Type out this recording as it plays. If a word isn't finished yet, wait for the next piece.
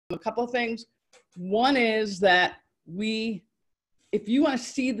a couple of things. One is that if you want to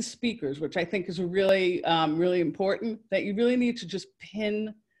see the speakers, which I think is really, really important, that you really need to just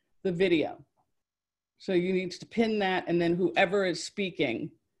pin the video. So you need to pin that, and then whoever is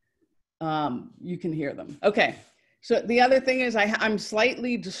speaking, you can hear them. Okay. So the other thing is I'm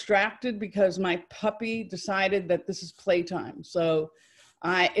slightly distracted because my puppy decided that this is playtime. So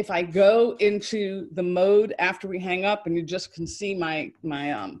if I go into the mode after we hang up and you just can see my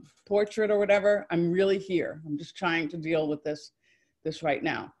portrait or whatever, I'm really here. I'm just trying to deal with this right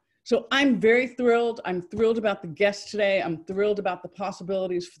now. So I'm very thrilled. I'm thrilled about the guests today. I'm thrilled about the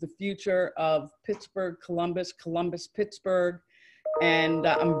possibilities for the future of Pittsburgh, Columbus, Pittsburgh. And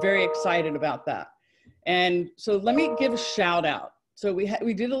I'm very excited about that. And so let me give a shout out. So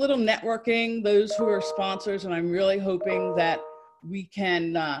we did a little networking, those who are sponsors, and I'm really hoping that we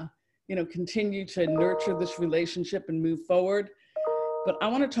can continue to nurture this relationship and move forward. But I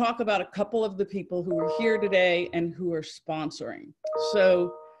want to talk about a couple of the people who are here today and who are sponsoring.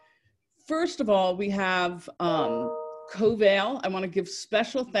 So first of all, we have Covail. I want to give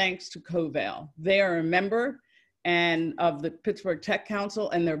special thanks to Covail. They are a member of the Pittsburgh Tech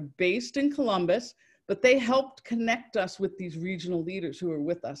Council, and they're based in Columbus, but they helped connect us with these regional leaders who are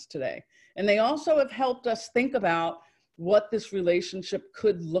with us today. And they also have helped us think about what this relationship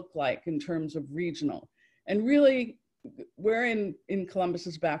could look like in terms of regional. And really, we're in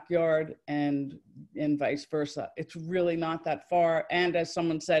Columbus's backyard and vice versa. It's really not that far. And as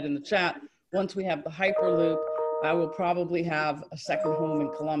someone said in the chat, once we have the Hyperloop, I will probably have a second home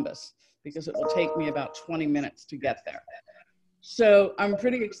in Columbus because it will take me about 20 minutes to get there. So I'm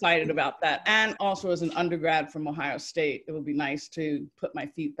pretty excited about that. And also as an undergrad from Ohio State, it would be nice to put my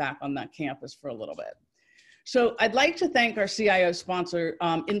feet back on that campus for a little bit. So I'd like to thank our CIO sponsor,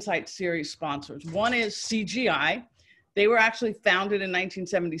 Insights series sponsors. One is CGI. They were actually founded in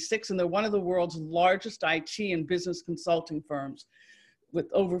 1976, and they're one of the world's largest IT and business consulting firms with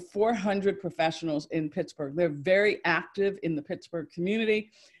over 400 professionals in Pittsburgh. They're very active in the Pittsburgh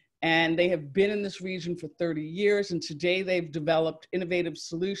community, and they have been in this region for 30 years. And today they've developed innovative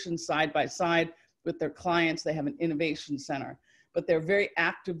solutions side by side with their clients. They have an innovation center, but they're very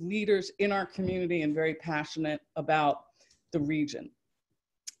active leaders in our community and very passionate about the region.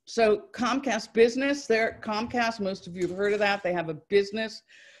 So Comcast Business, Comcast, most of you have heard of that. They have a business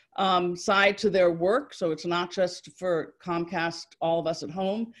side to their work. So it's not just for Comcast, all of us at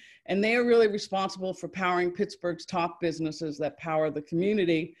home. And they are really responsible for powering Pittsburgh's top businesses that power the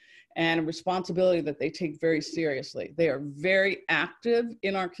community, and a responsibility that they take very seriously. They are very active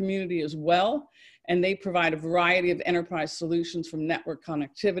in our community as well. And they provide a variety of enterprise solutions, from network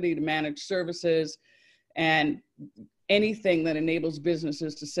connectivity to managed services and anything that enables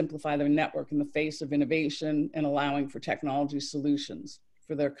businesses to simplify their network in the face of innovation and allowing for technology solutions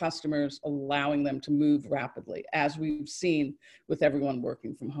for their customers, allowing them to move rapidly, as we've seen with everyone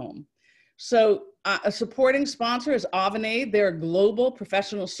working from home. So a supporting sponsor is Avanade. They're a global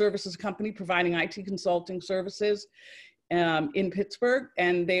professional services company providing IT consulting services in Pittsburgh,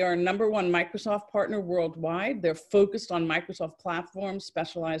 and they are #1 Microsoft partner worldwide. They're focused on Microsoft platforms,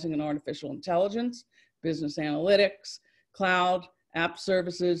 specializing in artificial intelligence, business analytics, cloud, app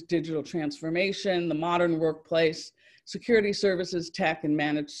services, digital transformation, the modern workplace, security services, tech, and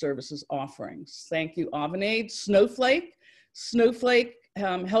managed services offerings. Thank you, Avanade. Snowflake. Snowflake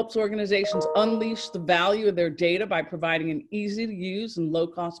helps organizations unleash the value of their data by providing an easy-to-use and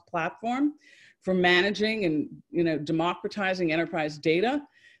low-cost platform for managing and democratizing enterprise data.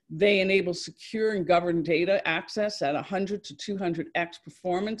 They enable secure and governed data access at 100 to 200x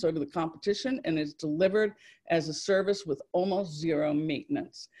performance over the competition, and is delivered as a service with almost zero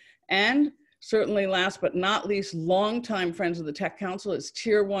maintenance. And certainly last but not least, longtime friends of the Tech Council is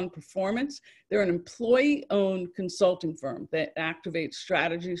Tier 1 Performance. They're an employee-owned consulting firm that activates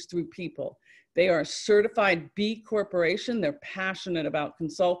strategies through people. They are a certified B Corporation. They're passionate about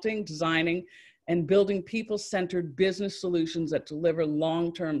consulting, designing, and building people-centered business solutions that deliver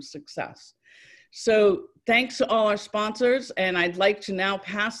long-term success. So thanks to all our sponsors, and I'd like to now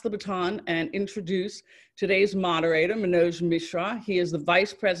pass the baton and introduce today's moderator, Manoj Mishra. He is the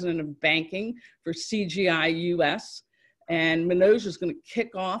Vice President of Banking for CGI-U.S. And Manoj is going to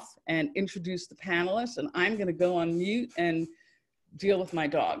kick off and introduce the panelists, and I'm going to go on mute and deal with my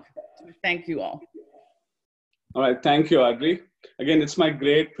dog. Thank you all. All right, thank you, Audrey. Again, it's my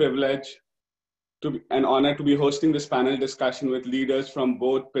great privilege and honor to be hosting this panel discussion with leaders from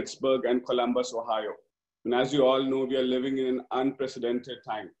both Pittsburgh and Columbus, Ohio. And as you all know, we are living in an unprecedented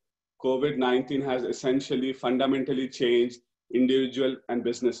time. COVID-19 has essentially fundamentally changed individuals and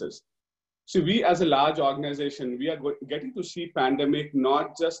businesses. So we as a large organization, we are getting to see pandemic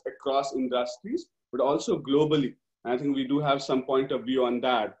not just across industries, but also globally. And I think we do have some point of view on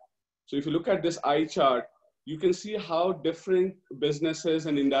that. So if you look at this eye chart, you can see how different businesses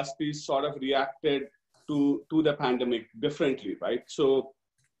and industries sort of reacted to the pandemic differently, right? So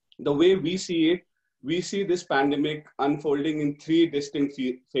the way we see this pandemic unfolding in three distinct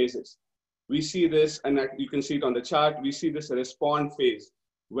phases. We see this, and you can see it on the chart, we see this respond phase,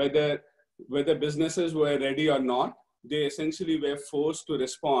 whether businesses were ready or not, they essentially were forced to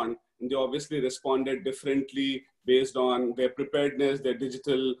respond, and they obviously responded differently based on their preparedness, their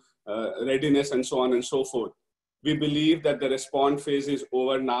digital readiness, and so on and so forth. We believe that the respond phase is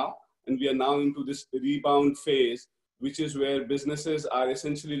over now, and we are now into this rebound phase, which is where businesses are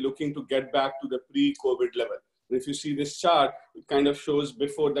essentially looking to get back to the pre-COVID level. And if you see this chart, it kind of shows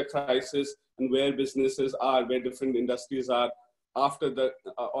before the crisis and where businesses are, where different industries are after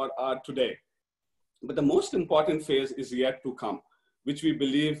or are today. But the most important phase is yet to come, which we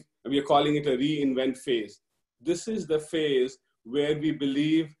believe, we are calling it a reinvent phase. This is the phase where we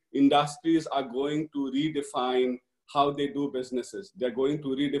believe industries are going to redefine how they do businesses. They're going to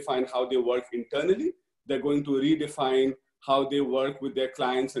redefine how they work internally. They're going to redefine how they work with their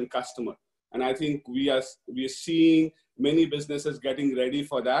clients and customers. And I think we are seeing many businesses getting ready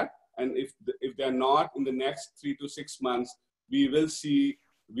for that. And if they're not, in the next 3 to 6 months, we will see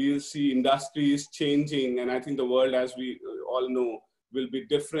industries changing. And I think the world, as we all know, will be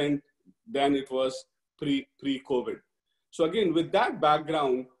different than it was pre-COVID. So again, with that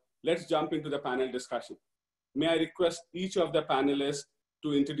background, let's jump into the panel discussion. May I request each of the panelists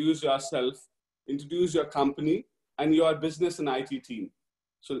to introduce yourself, introduce your company, and your business and IT team.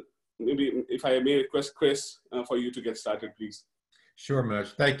 So maybe if I may request Chris for you to get started, please. Sure,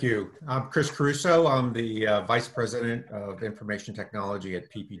 Manoj. Thank you. I'm Chris Caruso. I'm the Vice President of Information Technology at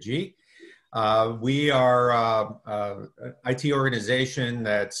PPG. We are an IT organization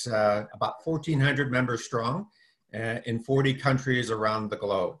that's about 1,400 members strong in 40 countries around the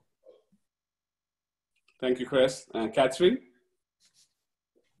globe. Thank you, Chris. Catherine?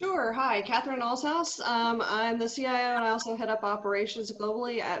 Sure. Hi, Catherine Allshouse. I'm the CIO, and I also head up operations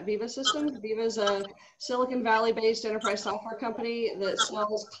globally at Veeva Systems. Veeva is a Silicon Valley-based enterprise software company that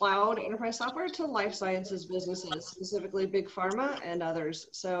sells cloud enterprise software to life sciences businesses, specifically big pharma and others.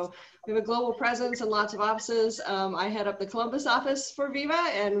 So we have a global presence and lots of offices. I head up the Columbus office for Veeva,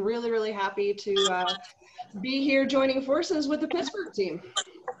 and really, really happy to be here joining forces with the Pittsburgh team.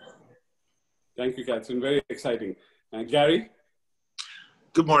 Thank you, Catherine. Very exciting. Gary?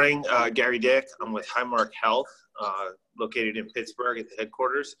 Good morning, Gary Dick. I'm with Highmark Health, located in Pittsburgh at the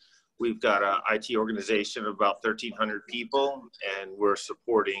headquarters. We've got an IT organization of about 1,300 people, and we're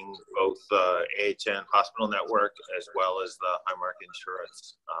supporting both the AHN hospital network as well as the Highmark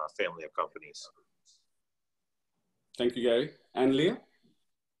Insurance family of companies. Thank you, Gary. Annlea?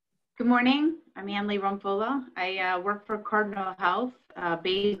 Good morning. I'm Annlea Rumfola. I work for Cardinal Health,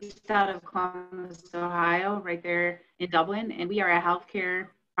 based out of Columbus, Ohio, right there in Dublin, and we are a healthcare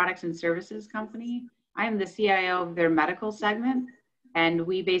products and services company. I am the CIO of their medical segment, and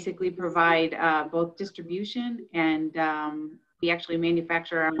we basically provide both distribution and we actually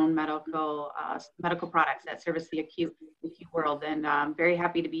manufacture our own medical products that service the acute world. And I'm very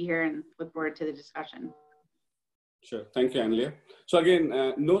happy to be here and look forward to the discussion. Sure. Thank you, Annlea. So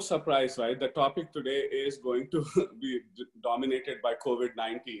again, no surprise, right? The topic today is going to be dominated by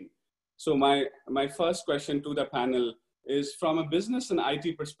COVID-19. So my first question to the panel is, from a business and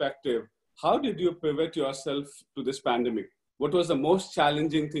IT perspective, how did you pivot yourself to this pandemic? What was the most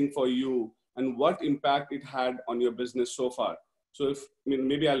challenging thing for you, and what impact it had on your business so far? So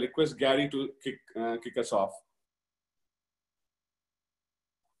maybe I'll request Gary to kick us off.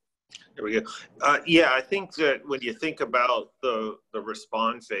 There we go. Yeah, I think that when you think about the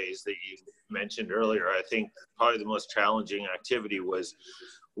respond phase that you mentioned earlier, I think probably the most challenging activity was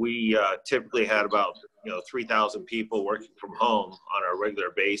we typically had about 3,000 people working from home on a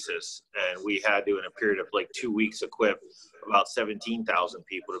regular basis, and we had to, in a period of like 2 weeks, equip about 17,000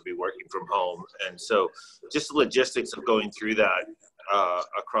 people to be working from home. And so just the logistics of going through that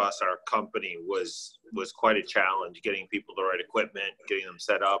across our company was quite a challenge, getting people the right equipment, getting them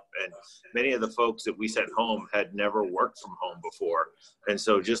set up. And many of the folks that we sent home had never worked from home before. And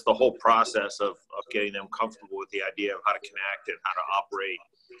so just the whole process of getting them comfortable with the idea of how to connect and how to operate,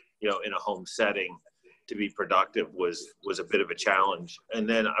 in a home setting to be productive was a bit of a challenge. And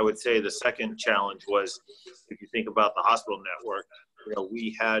then I would say the second challenge was, if you think about the hospital network,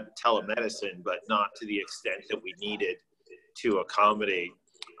 we had telemedicine, but not to the extent that we needed to accommodate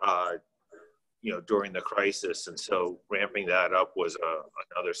during the crisis. And so ramping that up was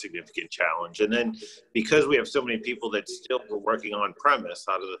another significant challenge. And then because we have so many people that still were working on premise,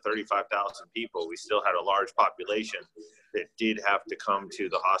 out of the 35,000 people, we still had a large population that did have to come to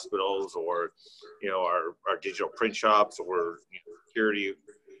the hospitals or, our digital print shops or security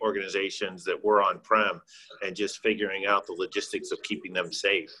organizations that were on-prem, and just figuring out the logistics of keeping them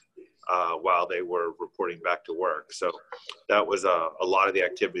safe while they were reporting back to work. So that was a lot of the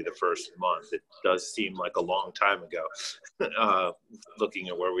activity the first month. It does seem like a long time ago, looking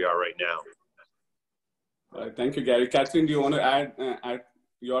at where we are right now. Thank you, Gary. Catherine, do you want to add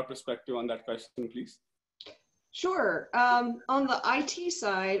your perspective on that question, please? Sure. On the IT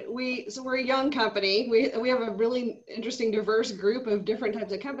side, we're a young company. We have a really interesting, diverse group of different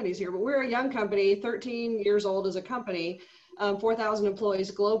types of companies here, but we're a young company, 13 years old as a company, 4,000 employees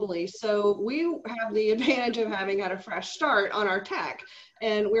globally. So we have the advantage of having had a fresh start on our tech.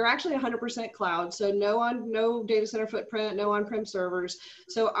 And we're actually 100% cloud. So no data center footprint, no on-prem servers.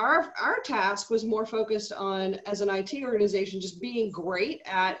 So our task was more focused on, as an IT organization, just being great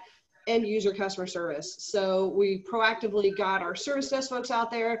at end user customer service. So we proactively got our service desk folks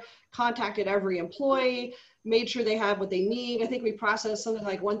out there, contacted every employee, made sure they have what they need. I think we processed something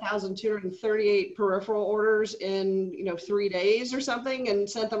like 1,238 peripheral orders in 3 days or something, and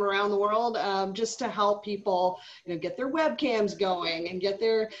sent them around the world just to help people get their webcams going and get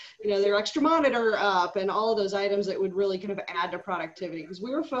their their extra monitor up and all of those items that would really kind of add to productivity, because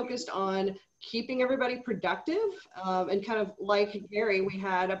we were focused on keeping everybody productive, and kind of like Gary, we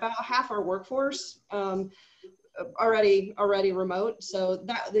had about half our workforce already remote, so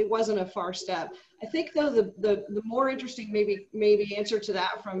that it wasn't a far step. I think though the more interesting maybe answer to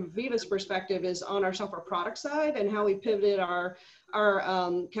that from Veeva's perspective is on our software product side, and how we pivoted our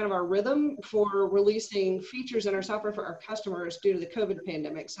kind of our rhythm for releasing features in our software for our customers due to the COVID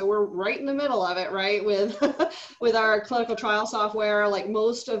pandemic. So we're right in the middle of it, right, with with our clinical trial software. Like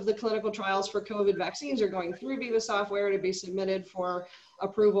most of the clinical trials for COVID vaccines are going through Veeva software to be submitted for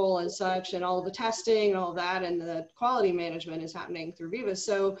approval and such, and all of the testing and all of that, and the quality management is happening through Veeva.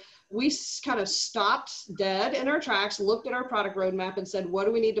 So we kind of stopped dead in our tracks, looked at our product roadmap and said, what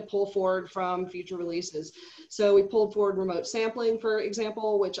do we need to pull forward from future releases? So we pulled forward remote sampling, for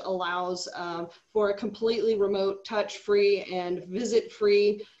example, which allows for a completely remote, touch-free and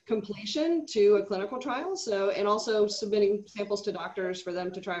visit-free completion to a clinical trial. So, and also submitting samples to doctors for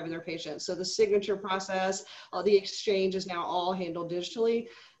them to try with their patients. So the signature process, the exchange is now all handled digitally.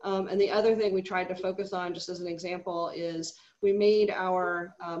 And the other thing we tried to focus on, just as an example, is we made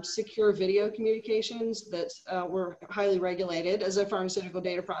our secure video communications that were highly regulated as a pharmaceutical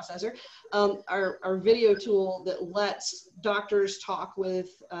data processor, our video tool that lets doctors talk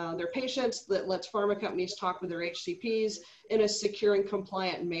with their patients, that lets pharma companies talk with their HCPs in a secure and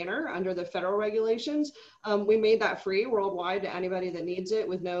compliant manner under the federal regulations. We made that free worldwide to anybody that needs it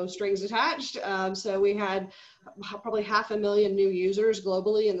with no strings attached. So we had probably 500,000 new users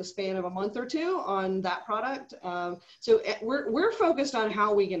globally in the span of a month or two on that product. So we're focused on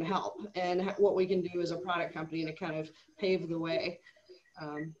how we can help and what we can do as a product company to kind of pave the way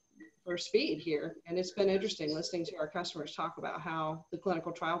for speed here. And it's been interesting listening to our customers talk about how the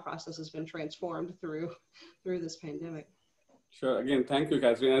clinical trial process has been transformed through this pandemic. Sure. Again, thank you,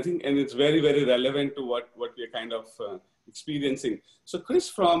 Catherine. I think, and it's very, very relevant to what we're kind of experiencing. So, Chris,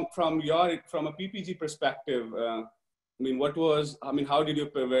 from a PPG perspective, how did you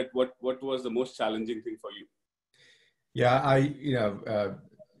pivot? What was the most challenging thing for you? Yeah,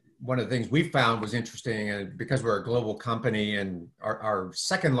 one of the things we found was interesting, and because we're a global company and our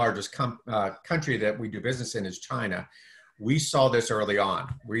second largest country that we do business in is China, we saw this early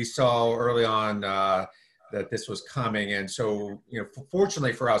on. We saw early on that this was coming. And so,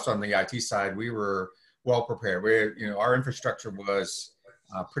 fortunately for us on the IT side, we were well prepared. Our infrastructure was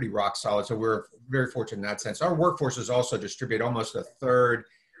pretty rock solid. So we're very fortunate in that sense. Our workforce is also distributed almost a third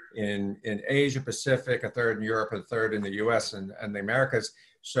in Asia Pacific, a third in Europe, a third in the US and the Americas.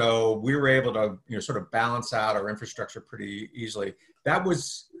 So we were able to, sort of balance out our infrastructure pretty easily. That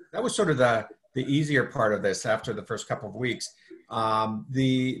was sort of the easier part of this after the first couple of weeks.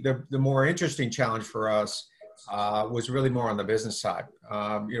 The more interesting challenge for us was really more on the business side.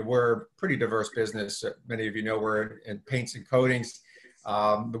 We're a pretty diverse business. Many of you know we're in paints and coatings.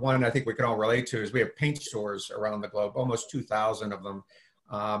 The one I think we can all relate to is we have paint stores around the globe, almost 2,000 of them.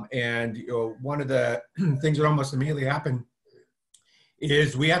 And one of the things that almost immediately happened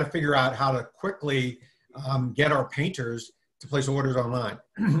is we had to figure out how to quickly get our painters to place orders online.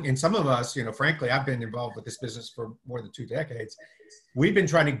 And some of us, frankly, I've been involved with this business for more than 2 decades. We've been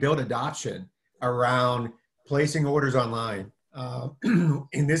trying to build adoption around placing orders online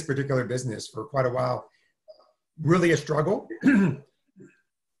in this particular business for quite a while. Really a struggle.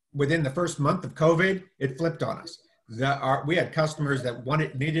 Within the first month of COVID, it flipped on us. We had customers that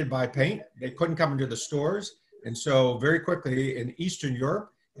needed to buy paint. They couldn't come into the stores. And so very quickly in Eastern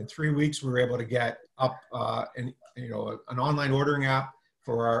Europe, in 3 weeks, we were able to get up an online ordering app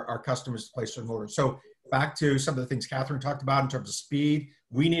for our customers to place an order. So back to some of the things Catherine talked about in terms of speed,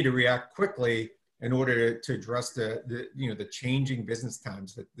 we need to react quickly in order to address the changing business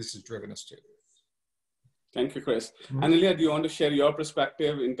times that this has driven us to. Thank you, Chris. Annlea, do you want to share your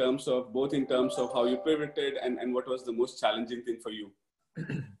perspective in terms of how you pivoted and what was the most challenging thing for you?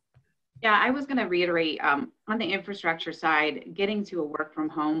 Yeah, I was going to reiterate on the infrastructure side, getting to a work from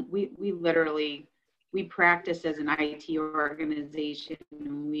home, we practiced as an IT organization.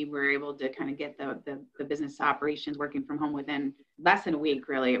 We were able to kind of get the business operations working from home within less than a week,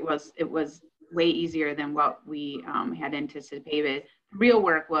 really. It was way easier than what we had anticipated. Real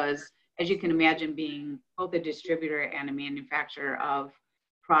work was, as you can imagine, being both a distributor and a manufacturer of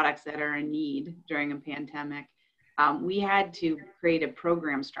products that are in need during a pandemic. We had to create a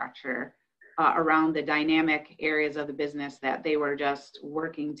program structure around the dynamic areas of the business that they were just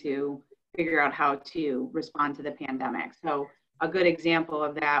working to figure out how to respond to the pandemic. So a good example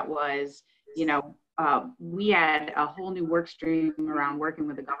of that was, we had a whole new work stream around working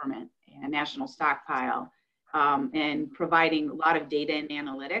with the government and national stockpile and providing a lot of data and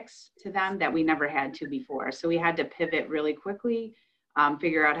analytics to them that we never had to before. So we had to pivot really quickly,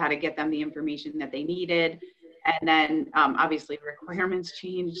 figure out how to get them the information that they needed. And then obviously requirements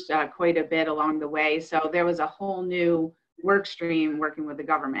changed quite a bit along the way. So there was a whole new work stream working with the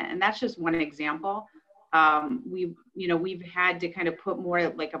government. And that's just one example. We've had to kind of put more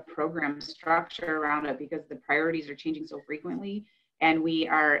like a program structure around it because the priorities are changing so frequently. And we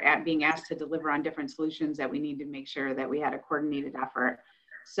are being asked to deliver on different solutions that we need to make sure that we had a coordinated effort.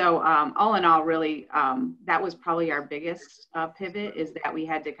 So all in all, really, that was probably our biggest pivot, is that we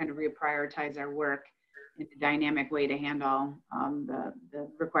had to kind of reprioritize our work in a dynamic way to handle the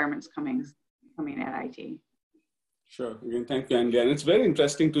requirements coming at IT. Sure. Again, thank you, Annlea. And it's very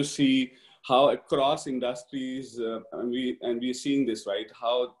interesting to see how across industries, and we're seeing this, right?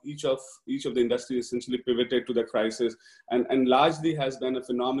 How each of the industries essentially pivoted to the crisis and largely has done a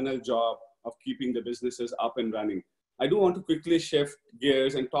phenomenal job of keeping the businesses up and running. I do want to quickly shift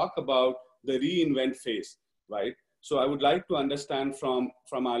gears and talk about the reinvent phase, right? So I would like to understand from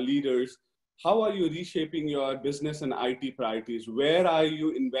our leaders, how are you reshaping your business and IT priorities? Where are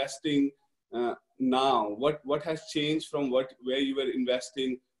you investing now? What has changed from where you were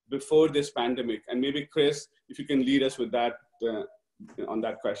investing before this pandemic? And maybe Chris, if you can lead us with that on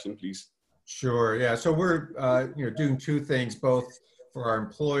that question, please. Sure. Yeah. So we're doing two things, both for our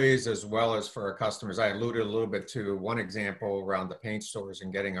employees as well as for our customers. I alluded a little bit to one example around the paint stores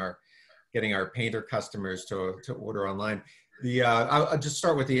and getting our painter customers to order online. I'll just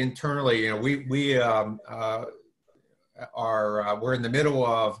start with the internally. We're in the middle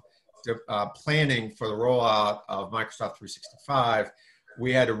of planning for the rollout of Microsoft 365.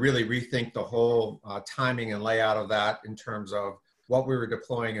 We had to really rethink the whole timing and layout of that in terms of what we were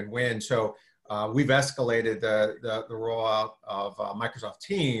deploying and when. So we've escalated the rollout of Microsoft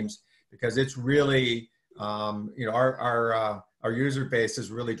Teams because it's really, our user base is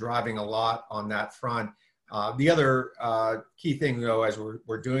really driving a lot on that front. The other key thing, though, as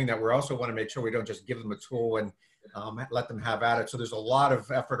we're doing that, we also want to make sure we don't just give them a tool and let them have at it. So there's a lot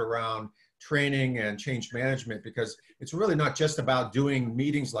of effort around training and change management, because it's really not just about doing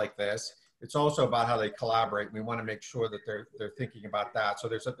meetings like this. It's also about how they collaborate. We want to make sure that they're thinking about that. So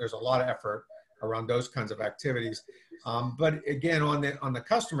there's a lot of effort around those kinds of activities. But again, on the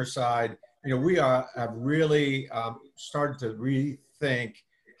customer side, we have really started to rethink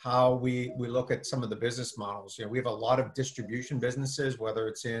how we look at some of the business models. We have a lot of distribution businesses, whether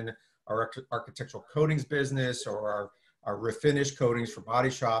it's in our architectural coatings business or our refinish coatings for body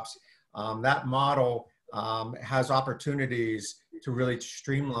shops. That model has opportunities to really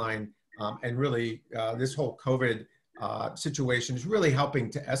streamline, and really this whole COVID situation is really helping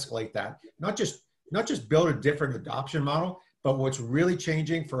to escalate that. Not just build a different adoption model, but what's really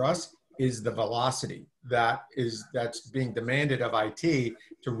changing for us is the velocity that's being demanded of IT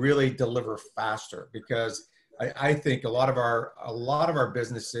to really deliver faster. Because I think a lot of our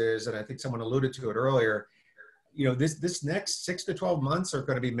businesses, and I think someone alluded to it earlier, this next 6 to 12 months are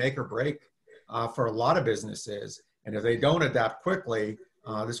going to be make or break for a lot of businesses. And if they don't adapt quickly,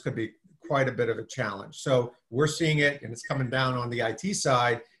 this could be quite a bit of a challenge. So we're seeing it, and it's coming down on the IT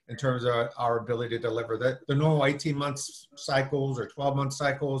side in terms of our ability to deliver. The normal 18-month cycles or 12-month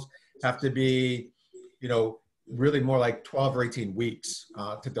cycles have to be, really more like 12 or 18 weeks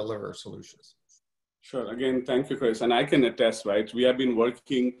to deliver solutions. Sure. Again, thank you, Chris. And I can attest, right? We have been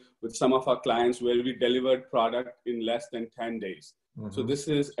working with some of our clients where we delivered product in less than 10 days. Mm-hmm. So this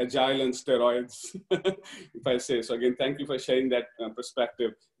is agile and steroids, if I say. So again, thank you for sharing that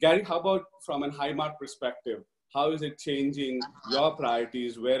perspective. Gary, how about from an Highmark perspective? How is it changing your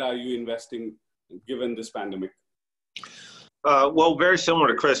priorities? Where are you investing given this pandemic? Well, very similar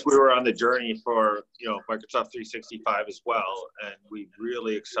to Chris, we were on the journey for Microsoft 365 as well, and we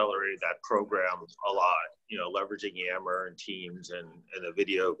really accelerated that program a lot. Leveraging Yammer and Teams and the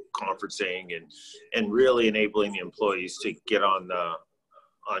video conferencing and really enabling the employees to get on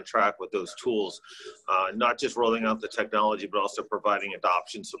track with those tools, not just rolling out the technology, but also providing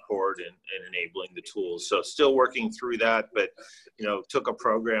adoption support and enabling the tools. So still working through that, but took a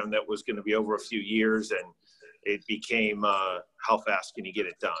program that was going to be over a few years, and it became how fast can you get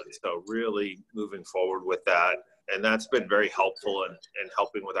it done? So really moving forward with that. And that's been very helpful and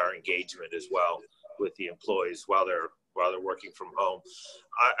helping with our engagement as well with the employees while they're working from home.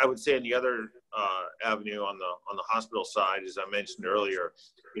 I would say on the other avenue on the hospital side, as I mentioned earlier,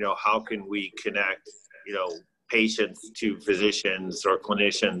 how can we connect, patients to physicians or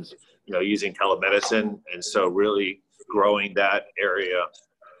clinicians, using telemedicine. And so really growing that area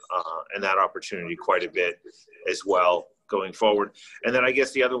and that opportunity quite a bit as well going forward. And then I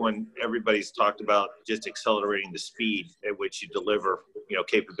guess the other one, everybody's talked about just accelerating the speed at which you deliver,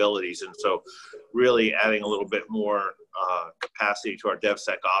 capabilities. And so really adding a little bit more capacity to our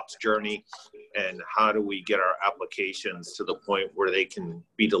DevSecOps journey, and how do we get our applications to the point where they can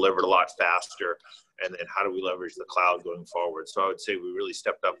be delivered a lot faster, and then how do we leverage the cloud going forward. So I would say we really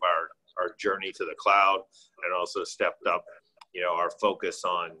stepped up our journey to the cloud, and also stepped up our focus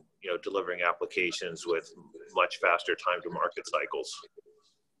on delivering applications with much faster time to market cycles.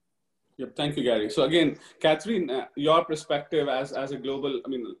 Yep, thank you, Gary. So again, Catherine, your perspective as a global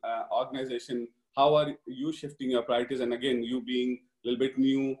organization, how are you shifting your priorities? And again, you being a little bit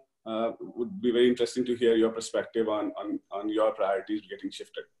new, would be very interesting to hear your perspective on your priorities getting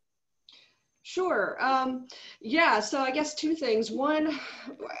shifted. Sure. Yeah, so I guess two things. One,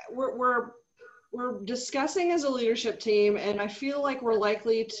 we're discussing as a leadership team, and I feel like we're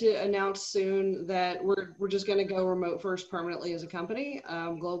likely to announce soon that we're just going to go remote first permanently as a company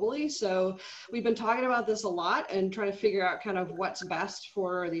globally. So we've been talking about this a lot and trying to figure out kind of what's best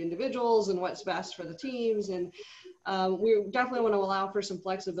for the individuals and what's best for the teams. And we definitely want to allow for some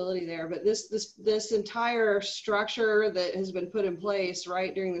flexibility there, but this entire structure that has been put in place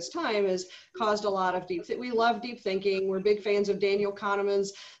right during this time has caused a lot of we love deep thinking. We're big fans of Daniel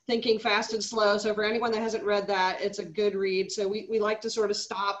Kahneman's Thinking Fast and Slow. So for anyone that hasn't read that, it's a good read. So we like to sort of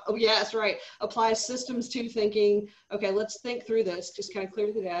stop. Oh yes, right. Apply systems to thinking. Okay, let's think through this. Just kind of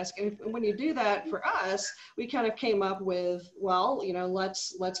clear the desk. And when you do that, for us, we kind of came up with, well,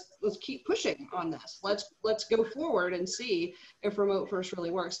 let's keep pushing on this. Let's go forward and see if remote first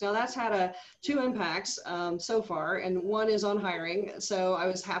really works. Now that's had two impacts so far, and one is on hiring. So I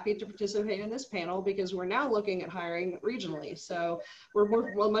was happy to participate in this panel because we're now looking at hiring regionally. So we're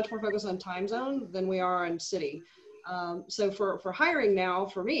much more focused on time zone than we are on city. So for hiring now,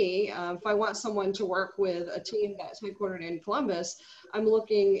 for me, if I want someone to work with a team that's headquartered in Columbus, I'm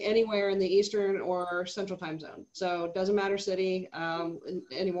looking anywhere in the Eastern or Central time zone. So it doesn't matter city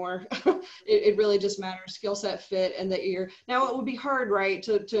anymore. It really just matters skill set fit, and that now it would be hard, right,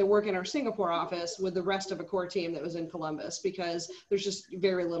 to work in our Singapore office with the rest of a core team that was in Columbus, because there's just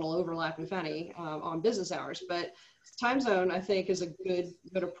very little overlap, if any, on business hours. But time zone, I think, is a good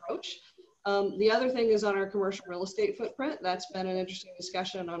approach. The other thing is on our commercial real estate footprint. That's been an interesting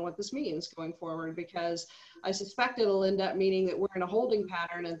discussion on what this means going forward, because I suspect it'll end up meaning that we're in a holding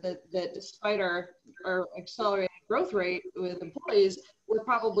pattern, and that despite our accelerated growth rate with employees, we're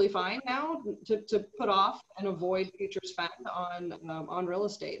probably fine now to put off and avoid future spend on real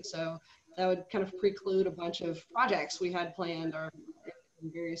estate. So that would kind of preclude a bunch of projects we had planned or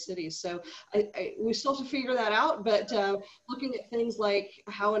in various cities. So we still have to figure that out, but looking at things like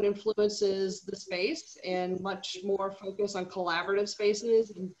how it influences the space, and much more focus on collaborative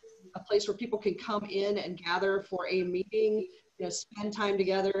spaces and a place where people can come in and gather for a meeting, spend time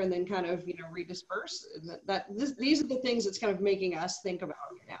together, and then kind of, redisperse. These are the things that's kind of making us think about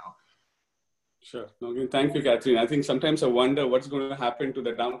right now. Sure. Okay, thank you, Catherine. I think sometimes I wonder what's going to happen to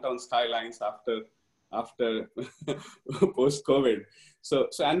the downtown skylines after post-COVID. So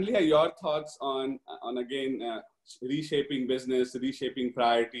Annlea, your thoughts on again, reshaping business, reshaping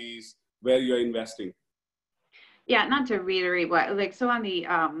priorities, where you're investing? Yeah, not to reiterate so on the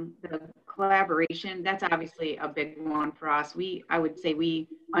collaboration, that's obviously a big one for us. I would say we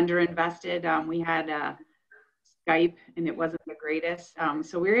underinvested. We had Skype, and it wasn't the greatest.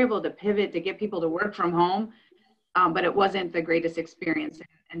 So we were able to pivot to get people to work from home, but it wasn't the greatest experience.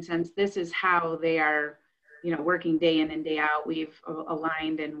 And since this is how they are, working day in and day out, we've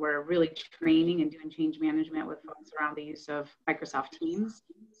aligned and we're really training and doing change management with folks around the use of Microsoft Teams.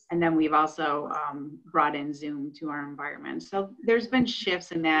 And then we've also brought in Zoom to our environment. So there's been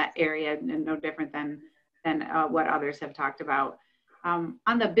shifts in that area, and no different than what others have talked about.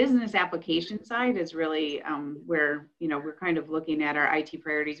 On the business application side is really where, we're kind of looking at our IT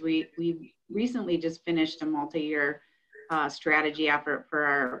priorities. We recently just finished a multi-year strategy effort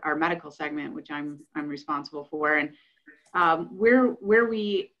for our medical segment, which I'm responsible for. And where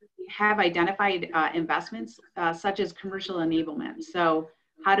we have identified investments such as commercial enablement. So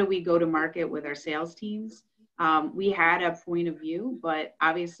how do we go to market with our sales teams? We had a point of view, but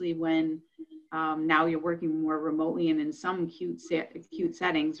obviously when now you're working more remotely and in some acute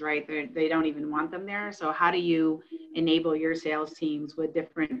settings, right, they don't even want them there. So how do you enable your sales teams with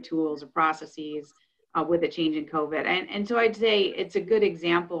different tools or processes with a change in COVID? And so I'd say it's a good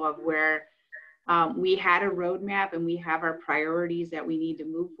example of where we had a roadmap and we have our priorities that we need to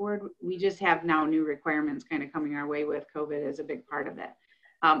move forward. We just have now new requirements kind of coming our way with COVID as a big part of it.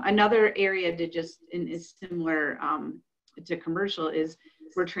 Another area to just is similar to commercial is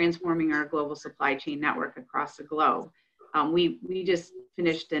we're transforming our global supply chain network across the globe. We just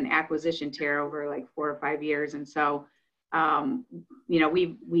finished an acquisition tear over like 4 or 5 years. And so,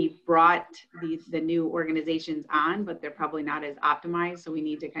 we've brought the new organizations on, but they're probably not as optimized. So we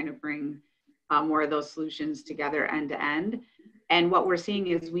need to kind of bring more of those solutions together end to end. And what we're seeing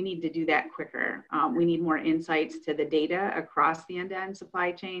is we need to do that quicker. We need more insights to the data across the end-to-end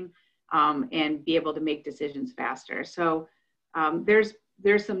supply chain and be able to make decisions faster. So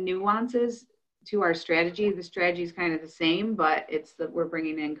there's some nuances to our strategy. The strategy is kind of the same, but it's that we're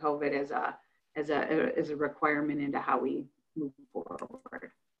bringing in COVID as a requirement into how we move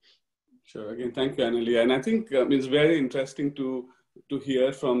forward. Sure. Again, thank you, Annlea. And I think it's very interesting to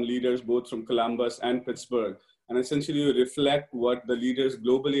hear from leaders both from Columbus and Pittsburgh, and essentially reflect what the leaders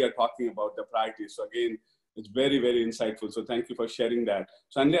globally are talking about, the priorities. So again, it's very, very insightful. So thank you for sharing that.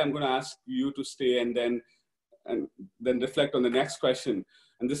 So Annlea, I'm going to ask you to stay and then reflect on the next question.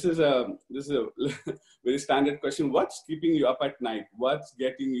 And this is a very standard question. What's keeping you up at night? What's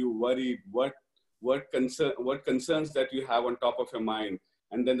getting you worried? What concerns that you have on top of your mind?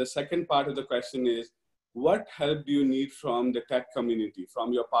 And then the second part of the question is, what help do you need from the tech community,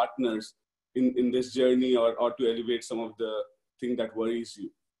 from your partners in this journey, or to elevate some of the thing that worries you?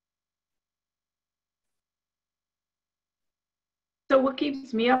 So what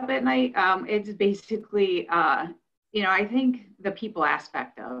keeps me up at night? It's basically, I think the people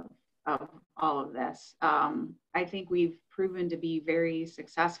aspect of all of this. I think we've proven to be very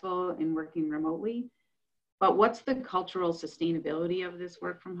successful in working remotely, but what's the cultural sustainability of this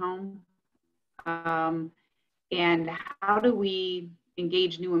work from home? And how do we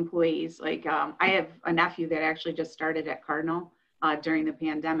engage new employees? Like I have a nephew that actually just started at Cardinal during the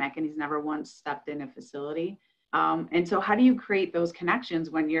pandemic, and he's never once stepped in a facility. And so how do you create those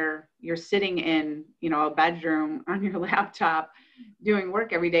connections when you're sitting in, a bedroom on your laptop doing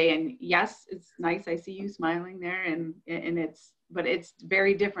work every day? And yes, it's nice. I see you smiling there, but it's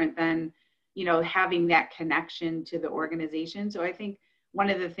very different than, having that connection to the organization. So I think one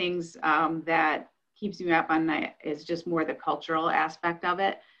of the things that keeps me up on night is just more the cultural aspect of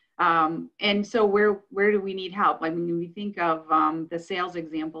it. And so where do we need help? I mean, when we think of the sales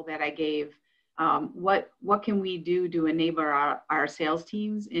example that I gave, what can we do to enable our sales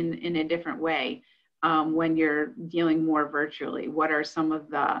teams in a different way when you're dealing more virtually? What are some of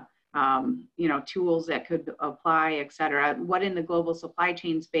the tools that could apply, et cetera? What in the global supply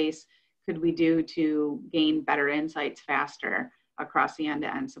chain space could we do to gain better insights faster across the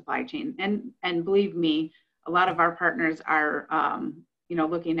end-to-end supply chain? And believe me, a lot of our partners are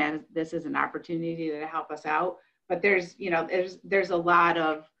looking at this as an opportunity to help us out. But there's a lot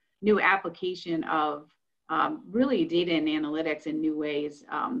of new application of really data and analytics in new ways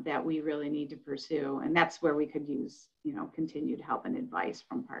that we really need to pursue. And that's where we could use, continued help and advice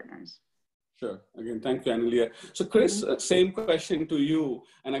from partners. Sure. Again, thank you, Annlea. So Chris, same question to you.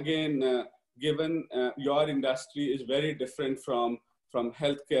 And again, given your industry is very different from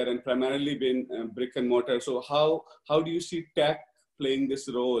healthcare and primarily been brick and mortar. So how do you see tech playing this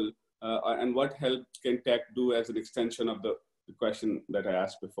role and what help can tech do as an extension of the question that I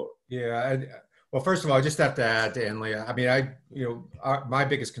asked before? Yeah. Well, first of all, I just have to add to Annlea. I mean, my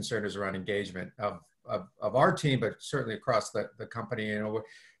biggest concern is around engagement of our team, but certainly across the company.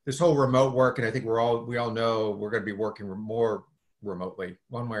 This whole remote work, and I think we all know we're going to be working more remotely,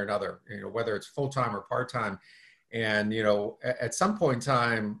 one way or another. Whether it's full time or part time. And, you know, at some point in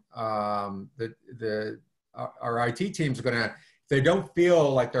time, our IT teams are going to, if they don't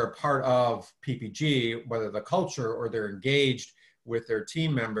feel like they're a part of PPG, whether the culture or they're engaged with their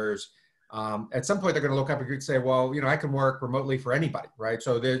team members, at some point they're going to look up and say, well, you know, I can work remotely for anybody, right?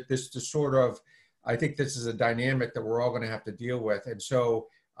 So this sort of, I think this is a dynamic that we're all going to have to deal with. And so,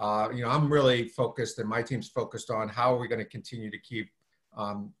 you know, I'm really focused, and my team's focused on how are we going to continue to keep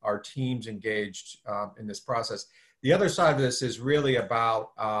our teams engaged in this process. The other side of this is really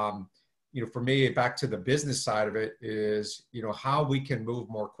about, you know, for me, back to the business side of it is, you know, how we can move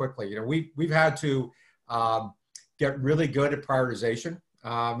more quickly. You know, we've had to get really good at prioritization.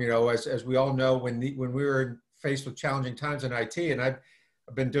 You know, as we all know, when we were faced with challenging times in IT, and I've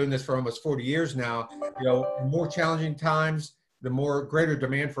been doing this for almost 40 years now, you know, more challenging times, the more greater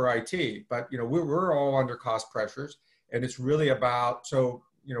demand for IT. But, you know, we're all under cost pressures. And it's really about, so,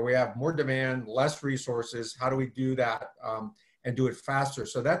 you know, we have more demand, less resources. How do we do that and do it faster?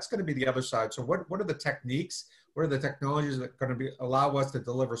 So that's going to be the other side. So what are the techniques? What are the technologies that are going to allow us to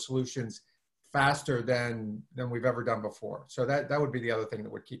deliver solutions faster than we've ever done before? So that would be the other thing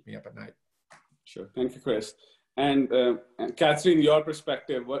that would keep me up at night. Sure. Thank you, Chris. And Catherine, your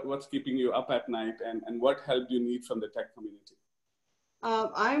perspective, what's keeping you up at night, and what help do you need from the tech community?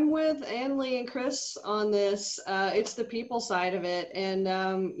 I'm with Annlea and Chris on this. It's the people side of it.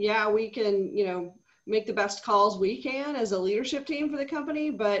 And yeah, we can, you know, make the best calls we can as a leadership team for the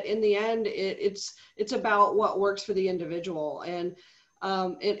company. But in the end, it's about what works for the individual. And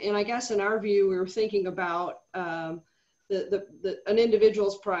I guess in our view, we were thinking about an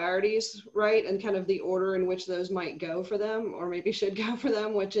individual's priorities, right? And kind of the order in which those might go for them, or maybe should go for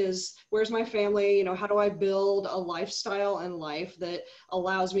them, which is, where's my family? You know, how do I build a lifestyle and life that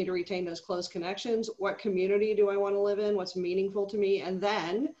allows me to retain those close connections? What community do I want to live in? What's meaningful to me? And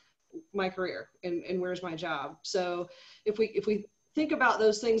then my career and where's my job? So if we think about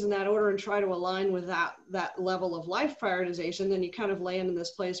those things in that order and try to align with that level of life prioritization, then you kind of land in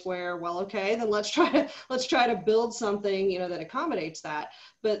this place where, well, okay, then let's try to build something, you know, that accommodates that.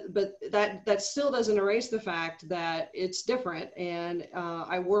 But that still doesn't erase the fact that it's different. And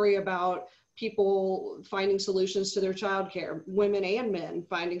I worry about people finding solutions to their childcare, women and men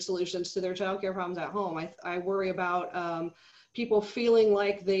finding solutions to their childcare problems at home. I worry about people feeling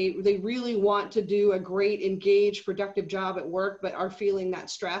like they really want to do a great, engaged, productive job at work, but are feeling that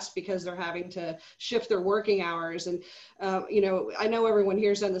stress because they're having to shift their working hours. And, you know, I know everyone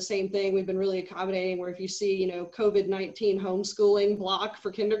here's done the same thing. We've been really accommodating, where if you see, you know, COVID-19 homeschooling block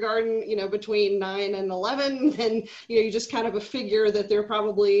for kindergarten, you know, between 9 and 11, then, you know, you just kind of figure that they're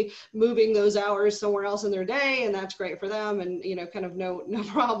probably moving those hours somewhere else in their day, and that's great for them, and, you know, kind of no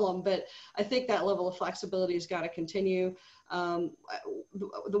problem. But I think that level of flexibility has got to continue.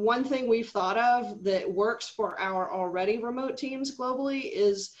 The one thing we've thought of that works for our already remote teams globally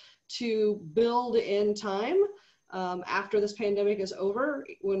is to build in time after this pandemic is over,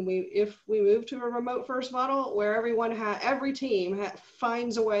 if we move to a remote first model, where every team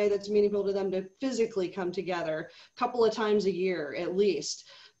finds a way that's meaningful to them to physically come together a couple of times a year at least.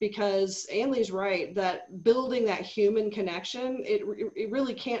 Because Annlea's right, that building that human connection, it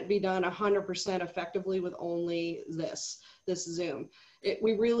really can't be done 100% effectively with only this Zoom.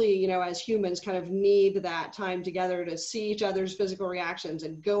 We really, you know, as humans kind of need that time together to see each other's physical reactions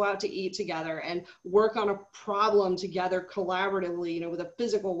and go out to eat together and work on a problem together collaboratively, you know, with a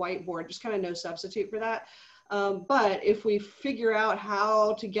physical whiteboard, just kind of no substitute for that. But if we figure out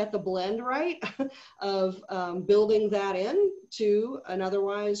how to get the blend right of building that in to an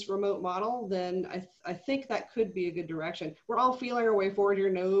otherwise remote model, then I think that could be a good direction. We're all feeling our way forward here.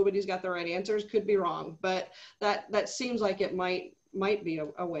 Nobody's got the right answers, could be wrong, but that seems like it might be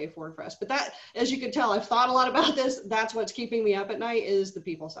a way forward for us. But that, as you can tell, I've thought a lot about this. That's what's keeping me up at night, is the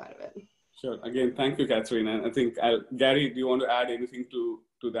people side of it. Sure. Again, thank you, Catherine. And I think, Gary, do you want to add anything to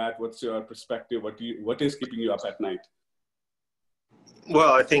that? What's your perspective? What is keeping you up at night?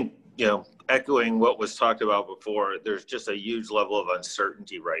 Well, I think, you know, echoing what was talked about before, there's just a huge level of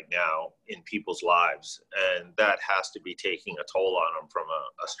uncertainty right now in people's lives, and that has to be taking a toll on them from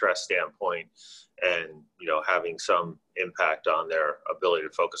a stress standpoint, and, you know, having some impact on their ability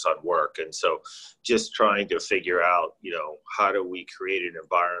to focus on work. And so just trying to figure out, you know, how do we create an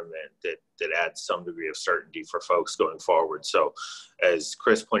environment that adds some degree of certainty for folks going forward. So as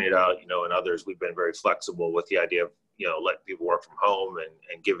Chris pointed out, you know, and others, we've been very flexible with the idea of, you know, letting people work from home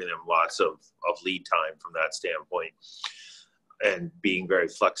and giving them lots of lead time from that standpoint, and being very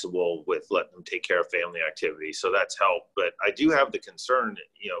flexible with letting them take care of family activities. So that's helped. But I do have the concern,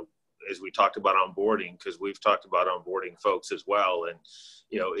 you know, as we talked about onboarding, because we've talked about onboarding folks as well. And,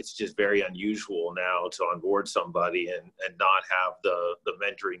 you know, it's just very unusual now to onboard somebody and not have the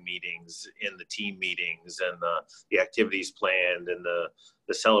mentoring meetings and the team meetings and the activities planned and the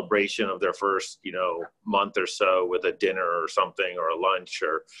celebration of their first, you know, month or so with a dinner or something or a lunch,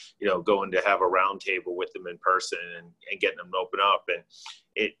 or, you know, going to have a round table with them in person and getting them to open up. And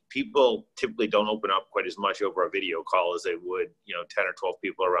people typically don't open up quite as much over a video call as they would, you know, 10 or 12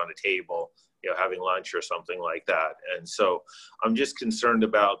 people around a table, you know, having lunch or something like that. And so I'm just concerned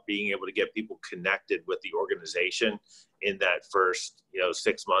about being able to get people connected with the organization in that first, you know,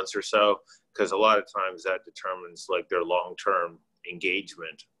 6 months or so, because a lot of times that determines like their long-term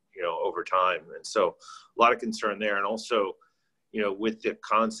engagement, you know, over time. And so a lot of concern there. And also, you know, with the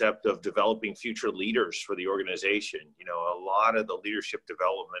concept of developing future leaders for the organization, you know, a lot of the leadership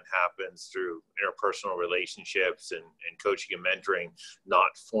development happens through interpersonal relationships and coaching and mentoring,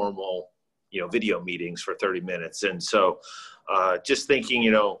 not formal, you know, video meetings for 30 minutes. And so just thinking,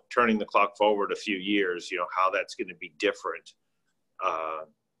 you know, turning the clock forward a few years, you know, how that's going to be different,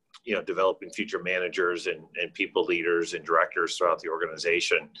 you know, developing future managers and people leaders and directors throughout the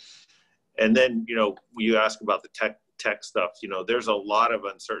organization. And then, you know, you ask about the tech stuff, you know, there's a lot of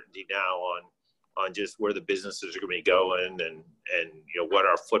uncertainty now on just where the businesses are going to be going and, you know, what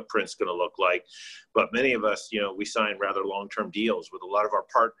our footprint's going to look like. But many of us, you know, we sign rather long-term deals with a lot of our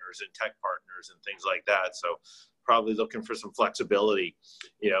partners and tech partners and things like that. So probably looking for some flexibility,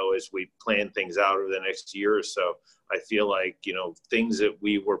 you know, as we plan things out over the next year or so. I feel like, you know, things that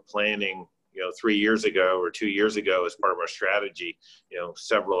we were planning, you know, 3 years ago or 2 years ago as part of our strategy, you know,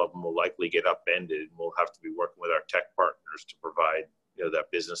 several of them will likely get upended, and we'll have to be working with our tech partners to provide, you know,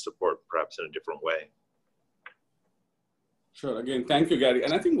 that business support perhaps in a different way. Sure. Again, thank you, Gary.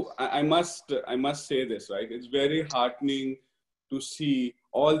 And I think I must say this, right? It's very heartening to see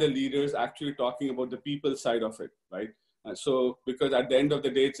all the leaders actually talking about the people side of it, right? So because at the end of the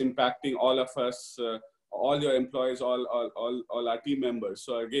day, it's impacting all of us, all your employees, all our team members.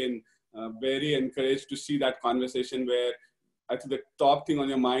 So again, very encouraged to see that conversation where I think the top thing on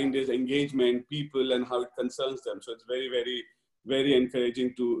your mind is engagement, people, and how it concerns them. So it's very, very, very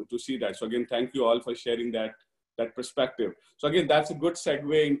encouraging to see that. So again, thank you all for sharing that perspective. So again, that's a good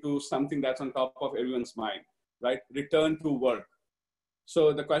segue into something that's on top of everyone's mind, right? Return to work.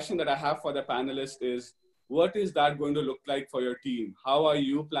 So the question that I have for the panelists is, what is that going to look like for your team? How are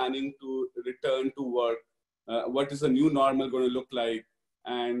you planning to return to work? What is the new normal going to look like?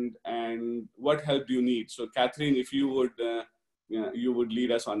 And what help do you need? So Catherine, if you would, you would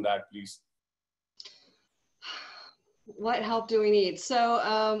lead us on that, please. What help do we need? So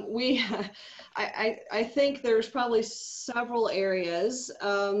I think there's probably several areas.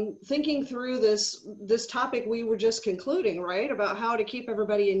 Thinking through this topic we were just concluding, right, about how to keep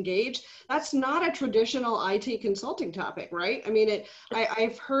everybody engaged. That's not a traditional IT consulting topic, right? I mean,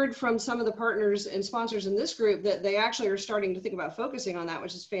 I've heard from some of the partners and sponsors in this group that they actually are starting to think about focusing on that,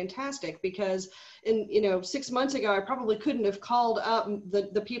 which is fantastic, because in, you know, 6 months ago, I probably couldn't have called up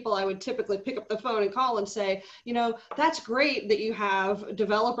the people I would typically pick up the phone and call and say, you know, that's great that you have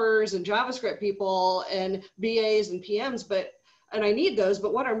developers and JavaScript people and BAs and PMs, and I need those,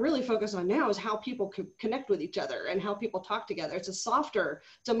 but what I'm really focused on now is how people connect with each other and how people talk together. It's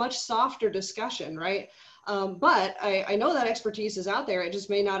a much softer discussion, right? But I know that expertise is out there. It just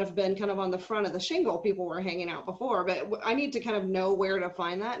may not have been kind of on the front of the shingle people were hanging out before, but I need to kind of know where to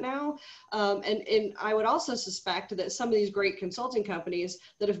find that now. And I would also suspect that some of these great consulting companies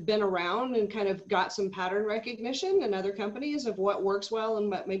that have been around and kind of got some pattern recognition in other companies of what works well and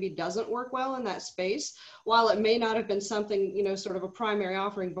what maybe doesn't work well in that space, while it may not have been something, you know, sort of a primary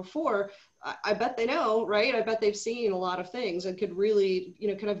offering before, I bet they know, right? I bet they've seen a lot of things and could really, you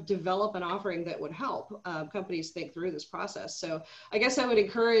know, kind of develop an offering that would help companies think through this process. So I guess I would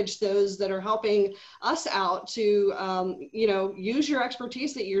encourage those that are helping us out to, you know, use your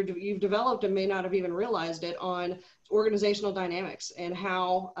expertise that you've developed and may not have even realized it on organizational dynamics and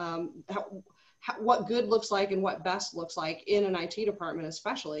how what good looks like and what best looks like in an IT department,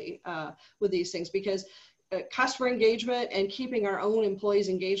 especially with these things, because customer engagement and keeping our own employees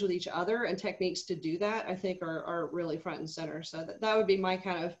engaged with each other and techniques to do that, I think are really front and center. So that would be my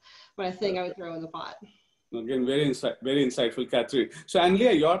thing I would throw in the pot. Again, very insightful, Catherine. So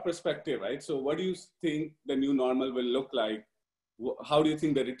Annlea, your perspective, right? So what do you think the new normal will look like? How do you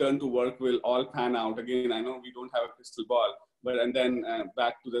think the return to work will all pan out? Again, I know we don't have a crystal ball, but and then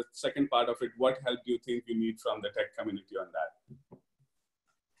back to the second part of it, what help do you think you need from the tech community on that?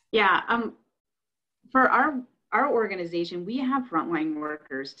 Yeah, for our our organization, we have frontline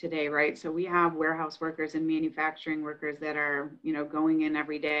workers today, right? So we have warehouse workers and manufacturing workers that are, going in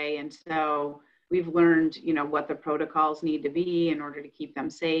every day. And so we've learned, what the protocols need to be in order to keep them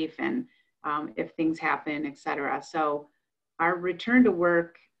safe and if things happen, et cetera. So our return to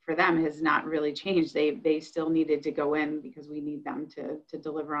work for them has not really changed. They still needed to go in because we need them to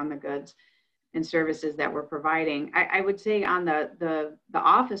deliver on the goods and services that we're providing. I would say on the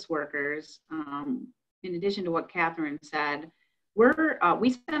office workers, in addition to what Catherine said, we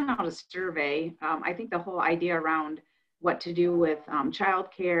sent out a survey. I think the whole idea around what to do with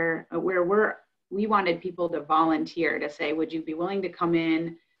childcare, where we wanted people to volunteer, to say, would you be willing to come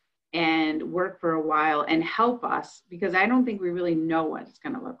in and work for a while and help us? Because I don't think we really know what it's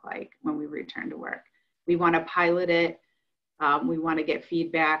going to look like when we return to work. We want to pilot it. We want to get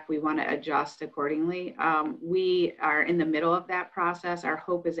feedback. We want to adjust accordingly. We are in the middle of that process. Our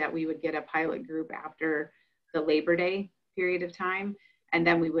hope is that we would get a pilot group after the Labor Day period of time, and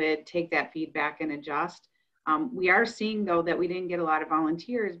then we would take that feedback and adjust. We are seeing, though, that we didn't get a lot of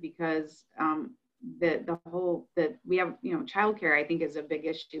volunteers because we have, childcare, I think, is a big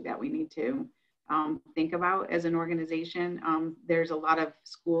issue that we need to think about as an organization. There's a lot of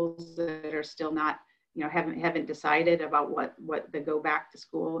schools that are still not, haven't decided about what the go back to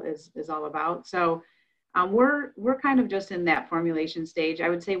school is all about. So we're kind of just in that formulation stage. I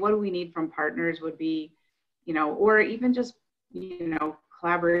would say, what do we need from partners would be, or even just,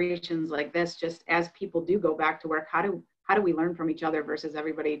 collaborations like this, just as people do go back to work, how do we learn from each other versus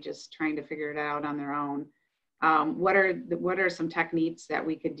everybody just trying to figure it out on their own? What are some techniques that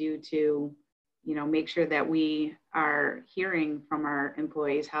we could do to, make sure that we are hearing from our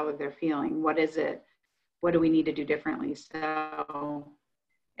employees how they're feeling? What is it? What do we need to do differently? So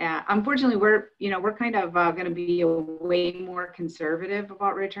unfortunately, we're kind of going to be way more conservative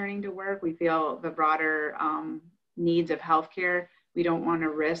about returning to work. We feel the broader needs of healthcare. We don't want to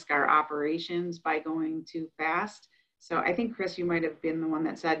risk our operations by going too fast. So I think, Chris, you might have been the one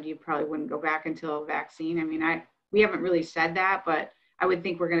that said you probably wouldn't go back until a vaccine. I mean, we haven't really said that, but I would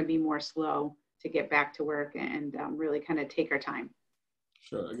think we're going to be more slow to get back to work and really kind of take our time.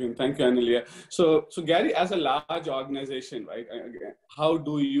 Sure. Again, thank you, Annlea. So Gary, as a large organization, right, how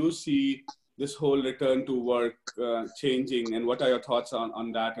do you see this whole return to work changing, and what are your thoughts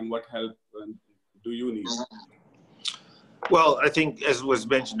on that, and what help do you need? Well, I think, as was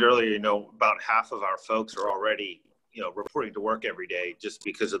mentioned earlier, about half of our folks are already, reporting to work every day just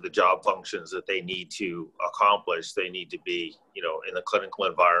because of the job functions that they need to accomplish. They need to be, in the clinical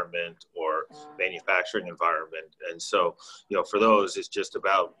environment or manufacturing environment. And so, for those, it's just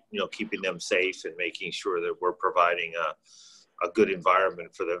about, keeping them safe and making sure that we're providing a good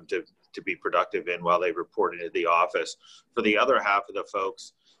environment for them to be productive in while they report into the office. For the other half of the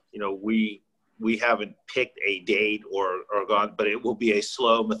folks, we haven't picked a date or gone, but it will be a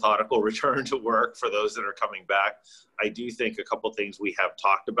slow, methodical return to work for those that are coming back. I do think a couple of things we have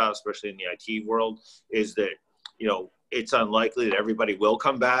talked about, especially in the IT world, is that, it's unlikely that everybody will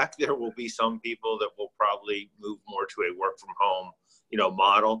come back. There will be some people that will probably move more to a work from home,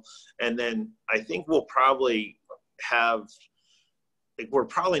 model. And then I think we'll probably we're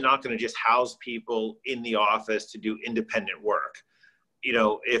probably not going to just house people in the office to do independent work.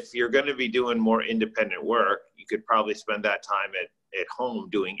 If you're going to be doing more independent work, you could probably spend that time at home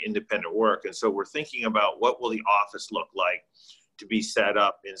doing independent work. And so we're thinking about what will the office look like to be set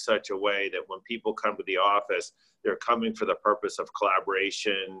up in such a way that when people come to the office, they're coming for the purpose of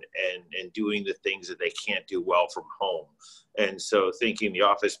collaboration and doing the things that they can't do well from home. And so thinking the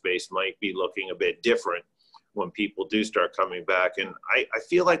office space might be looking a bit different when people do start coming back. And I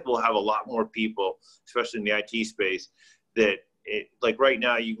feel like we'll have a lot more people, especially in the IT space, that like right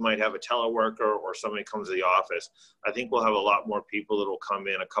now, you might have a teleworker or somebody comes to the office. I think we'll have a lot more people that will come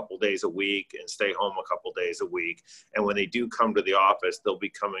in a couple days a week and stay home a couple days a week. And when they do come to the office, they'll be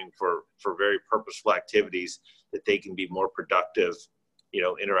coming for very purposeful activities that they can be more productive,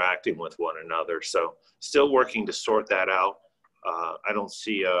 interacting with one another. So still working to sort that out. I don't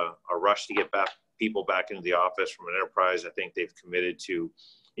see a rush to get people back into the office from an enterprise. I think they've committed to,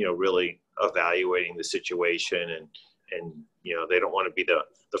 really evaluating the situation and they don't want to be the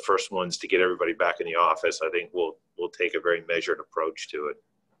first ones to get everybody back in the office. I think we'll take a very measured approach to it.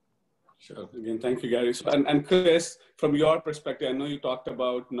 Sure. Again, thank you, Gary. So, and Chris, from your perspective, I know you talked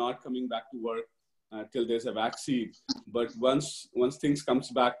about not coming back to work till there's a vaccine, but once things comes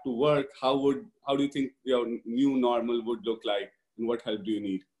back to work, how do you think your new normal would look like, and what help do you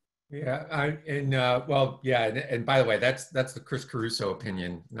need? Yeah, and by the way, that's the Chris Caruso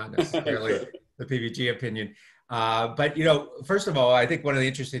opinion, not necessarily the PPG opinion. But first of all, I think one of the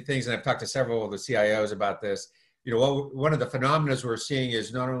interesting things, and I've talked to several of the CIOs about this, you know, one of the phenomena we're seeing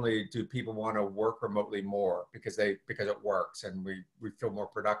is not only do people want to work remotely more because it works and we feel more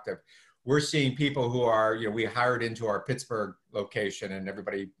productive. We're seeing people who are, you know, we hired into our Pittsburgh location, and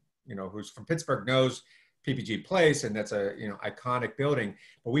everybody, you know, who's from Pittsburgh knows PPG Place, and that's a, you know, iconic building,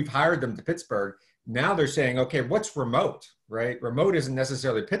 but we've hired them to Pittsburgh. Now they're saying, okay, what's remote, right? Remote isn't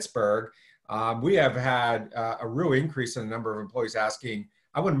necessarily Pittsburgh. We have had a real increase in the number of employees asking,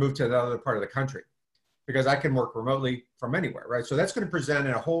 I want to move to another part of the country because I can work remotely from anywhere, right? So that's going to present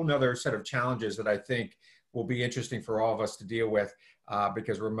a whole nother set of challenges that I think will be interesting for all of us to deal with,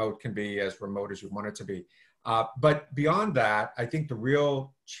 because remote can be as remote as you want it to be. But beyond that, I think the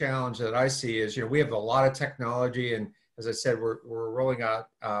real challenge that I see is, you know, we have a lot of technology, and as I said, we're rolling out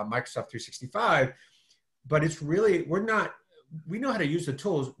Microsoft 365, but it's really, we know how to use the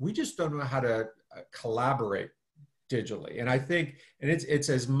tools. We just don't know how to collaborate digitally. And I think, and it's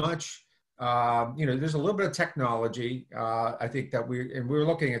as much, you know, there's a little bit of technology. I think that we're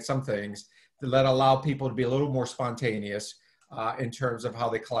looking at some things that allow people to be a little more spontaneous in terms of how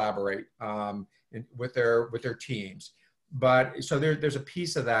they collaborate with their teams. But so there's a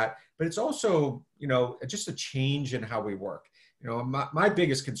piece of that, but it's also, you know, just a change in how we work. You know, my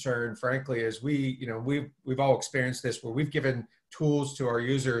biggest concern, frankly, is we've all experienced this where we've given tools to our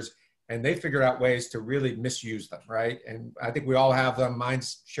users and they figured out ways to really misuse them, right? And I think we all have them.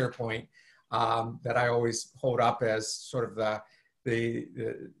 Mine's SharePoint that I always hold up as sort of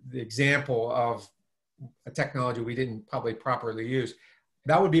the example of a technology we didn't probably properly use.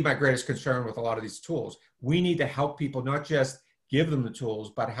 That would be my greatest concern with a lot of these tools. We need to help people, not just give them the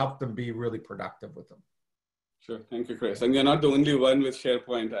tools, but help them be really productive with them. Sure, thank you, Chris. And you're not the only one with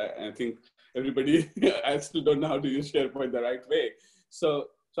SharePoint. I think everybody, I still don't know how to use SharePoint the right way. So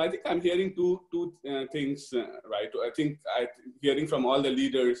I think I'm hearing two things, right? I think hearing from all the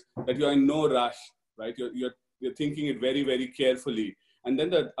leaders that you're in no rush, right? You're thinking it very, very carefully. And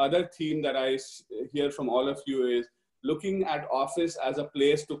then the other theme that I hear from all of you is looking at office as a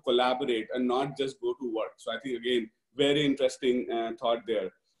place to collaborate and not just go to work. So I think, again, very interesting thought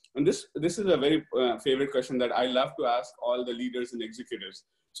there. And this is a very favorite question that I love to ask all the leaders and executives.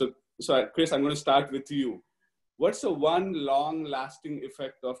 So Chris, I'm going to start with you. What's the one long-lasting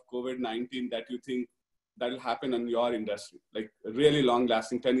effect of COVID-19 that you think that will happen in your industry? Like really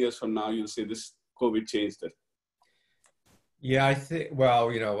long-lasting, 10 years from now, you'll say this COVID changed it. Yeah, I think,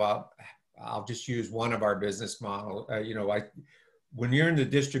 well, you know, I'll just use one of our business model. You know, when you're in the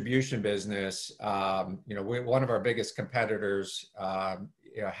distribution business, you know, one of our biggest competitors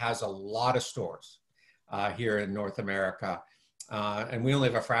you know, has a lot of stores here in North America, and we only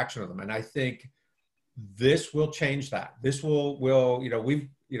have a fraction of them. And I think this will change that. This will you know, we've,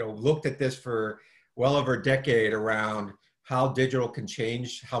 you know, looked at this for well over a decade around how digital can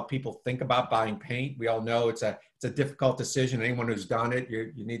change how people think about buying paint. We all know it's a difficult decision. Anyone who's done it,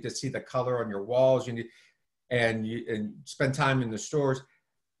 you need to see the color on your walls. You need, and spend time in the stores.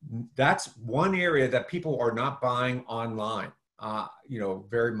 That's one area that people are not buying online, you know,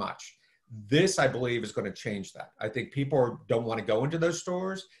 very much. This, I believe, is going to change that. I think people don't want to go into those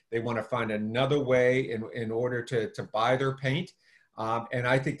stores. They want to find another way in order to buy their paint. And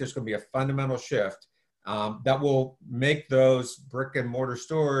I think there's going to be a fundamental shift that will make those brick and mortar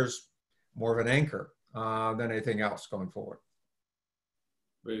stores more of an anchor than anything else going forward.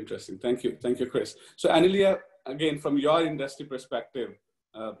 Very interesting. Thank you. Thank you, Chris. So Annlea, again, from your industry perspective,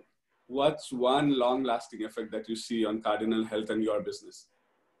 what's one long-lasting effect that you see on Cardinal Health and your business?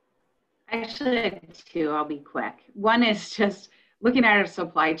 Actually, two, I'll be quick. One is just looking at our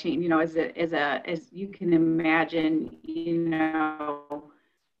supply chain, you know, as you can imagine, you know,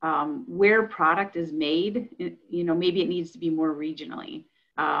 where product is made, you know, maybe it needs to be more regionally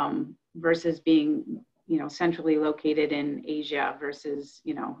versus being, you know, centrally located in Asia versus,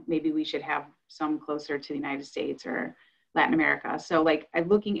 you know, maybe we should have some closer to the United States or Latin America. So like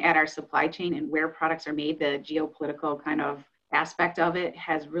looking at our supply chain and where products are made, the geopolitical kind of aspect of it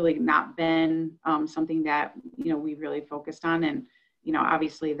has really not been something that, you know, we really focused on. And, you know,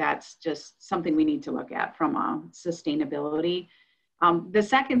 obviously that's just something we need to look at from a sustainability. The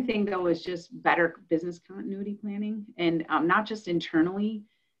second thing though is just better business continuity planning, and not just internally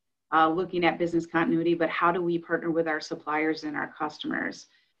looking at business continuity, but how do we partner with our suppliers and our customers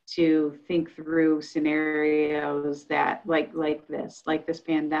to think through scenarios that like this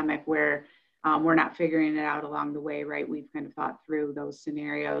pandemic where we're not figuring it out along the way, right? We've kind of thought through those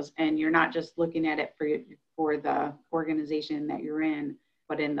scenarios, and you're not just looking at it for the organization that you're in,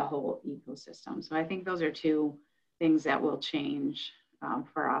 but in the whole ecosystem. So I think those are two things that will change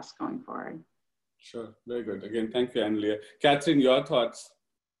for us going forward. Sure, very good. Again, thank you, Annlea. Catherine, your thoughts?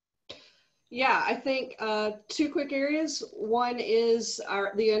 Yeah, I think two quick areas. One is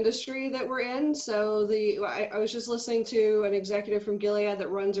the industry that we're in. So I was just listening to an executive from Gilead that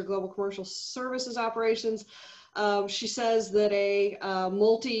runs their global commercial services operations. She says that a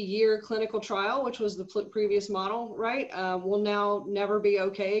multi-year clinical trial, which was the previous model, right, will now never be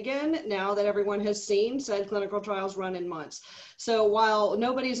okay again now that everyone has seen said clinical trials run in months. So while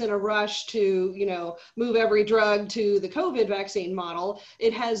nobody's in a rush to, move every drug to the COVID vaccine model,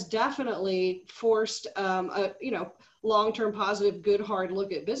 it has definitely forced long-term positive, good, hard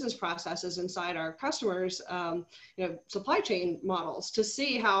look at business processes inside our customers, supply chain models to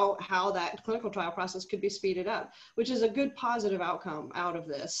see how that clinical trial process could be speeded up, which is a good positive outcome out of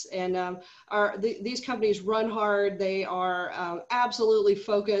this. And these companies run hard. They are absolutely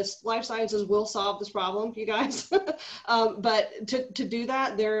focused. Life sciences will solve this problem, you guys. But to do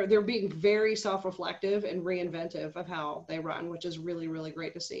that, they're being very self-reflective and reinventive of how they run, which is really, really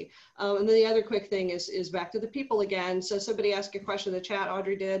great to see. And then the other quick thing is back to the people again. So somebody asked a question in the chat,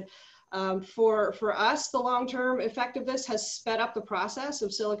 Audrey did. For us, the long-term effectiveness has sped up the process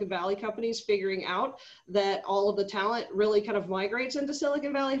of Silicon Valley companies figuring out that all of the talent really kind of migrates into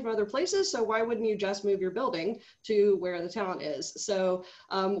Silicon Valley from other places. So why wouldn't you just move your building to where the talent is? So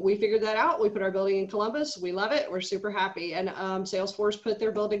we figured that out. We put our building in Columbus. We love it. We're super happy. And Salesforce put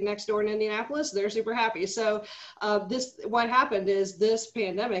their building next door in Indianapolis. They're super happy. So what happened is this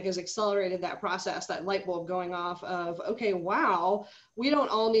pandemic has accelerated that process, that light bulb going off of, okay, wow, we don't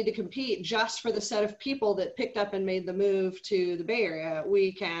all need to compete just for the set of people that picked up and made the move to the Bay Area.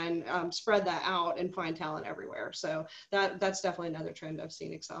 We can spread that out and find talent everywhere. So that's definitely another trend I've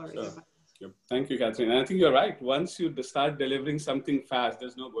seen accelerated. Sure. Thank you, Catherine. And I think you're right. Once you start delivering something fast,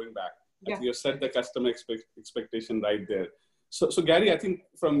 there's no going back. I think you've set the customer expectation right there. So Gary, I think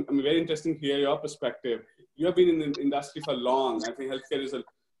very interesting to hear your perspective. You have been in the industry for long. I think healthcare is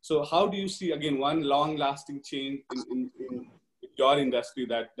so how do you see, again, one long-lasting change in your industry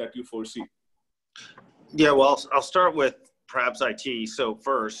that you foresee? Yeah, well, I'll start with perhaps IT. So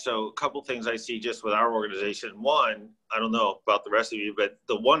a couple things I see just with our organization. One, I don't know about the rest of you, but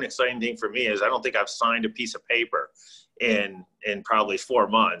the one exciting thing for me is I don't think I've signed a piece of paper in probably 4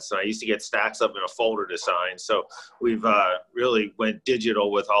 months. I used to get stacks up in a folder to sign. So we've really went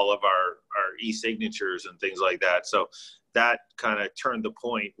digital with all of our e-signatures and things like that. So that kind of turned the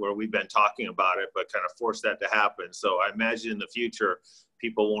point where we've been talking about it, but kind of forced that to happen. So I imagine in the future,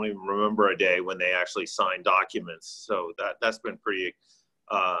 people won't even remember a day when they actually sign documents. So that's been pretty,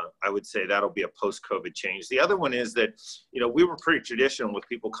 I would say that'll be a post-COVID change. The other one is that, we were pretty traditional with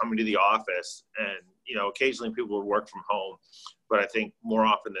people coming to the office, and, occasionally people would work from home, but I think more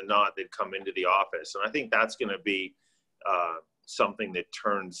often than not, they'd come into the office. And I think that's going to be something that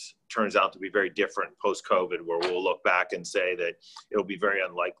turns out to be very different post-COVID, where we'll look back and say that it'll be very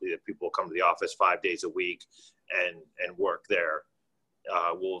unlikely that people will come to the office 5 days a week and work there.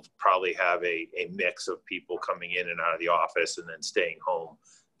 We'll probably have a mix of people coming in and out of the office and then staying home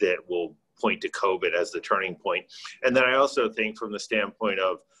that will point to COVID as the turning point. And then I also think from the standpoint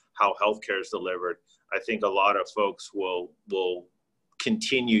of how healthcare is delivered, I think a lot of folks will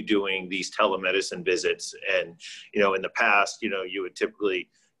continue doing these telemedicine visits. And, in the past, you would typically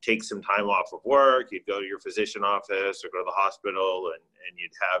take some time off of work, you'd go to your physician office or go to the hospital and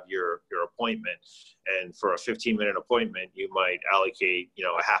you'd have your appointment. And for a 15-minute appointment, you might allocate,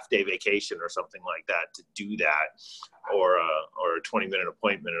 a half-day vacation or something like that to do that, or a 20-minute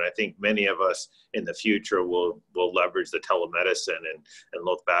appointment. And I think many of us in the future will leverage the telemedicine and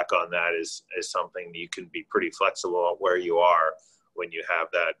look back on that as something you can be pretty flexible at where you are when you have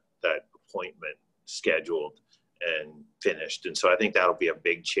that appointment scheduled and finished. And so I think that'll be a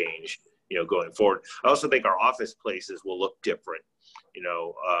big change, going forward. I also think our office places will look different,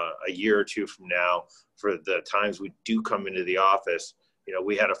 a year or two from now. For the times we do come into the office,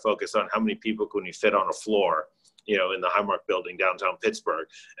 we had to focus on how many people can we fit on a floor, in the Highmark building, downtown Pittsburgh.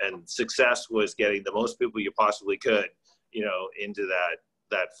 And success was getting the most people you possibly could, into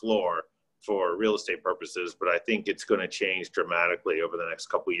that floor for real estate purposes. But I think it's going to change dramatically over the next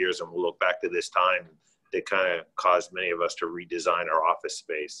couple of years. And we'll look back to this time that kind of caused many of us to redesign our office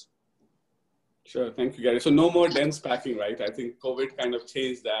space. Sure, thank you, Gary. So no more dense packing, right? I think COVID kind of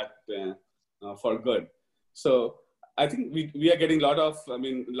changed that for good. So I think we are getting a lot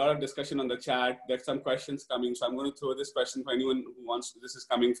of discussion on the chat. There's some questions coming. So I'm going to throw this question for anyone who wants. This is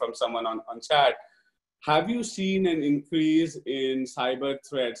coming from someone on chat. Have you seen an increase in cyber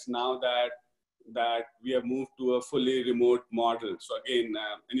threats now that we have moved to a fully remote model? So again,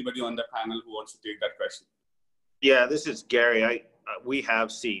 anybody on the panel who wants to take that question? Yeah, this is Gary. We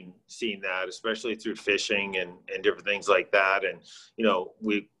have seen that, especially through phishing and different things like that. And,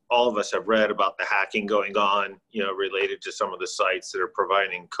 all of us have read about the hacking going on, related to some of the sites that are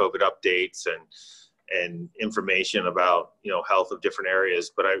providing COVID updates and information about, health of different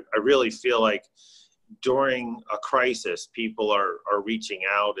areas. But I really feel like during a crisis, people are reaching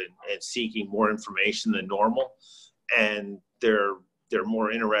out and seeking more information than normal. And they're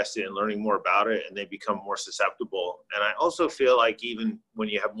more interested in learning more about it, and they become more susceptible. And I also feel like even when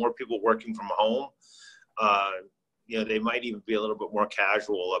you have more people working from home, they might even be a little bit more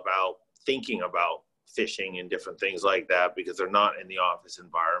casual about thinking about phishing and different things like that, because they're not in the office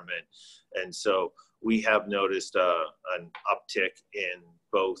environment. And so we have noticed an uptick in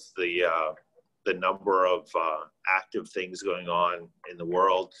both the number of active things going on in the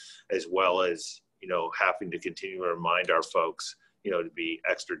world, as well as, having to continue to remind our folks, to be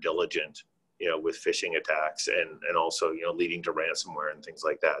extra diligent, with phishing attacks and also, leading to ransomware and things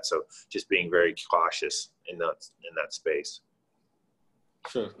like that. So just being very cautious in that space.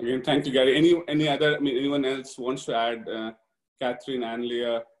 Sure. Again, thank you, Gary. Anyone else wants to add? Catherine,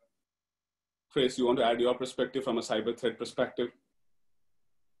 Annlea, Chris, you want to add your perspective from a cyber threat perspective?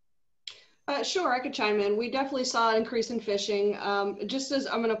 Sure, I could chime in. We definitely saw an increase in phishing. Just as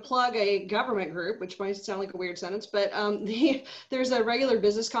I'm going to plug a government group, which might sound like a weird sentence, but there's a regular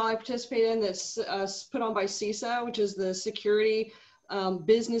business call I participate in that's put on by CISO, which is the security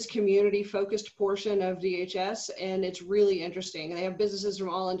business community focused portion of DHS, and it's really interesting. They have businesses from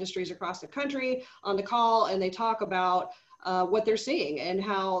all industries across the country on the call, and they talk about what they're seeing and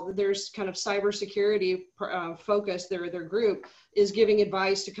how there's kind of cybersecurity focus. Their group is giving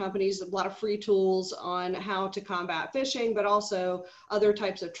advice to companies, a lot of free tools on how to combat phishing, but also other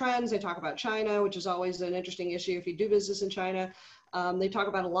types of trends. They talk about China, which is always an interesting issue if you do business in China. They talk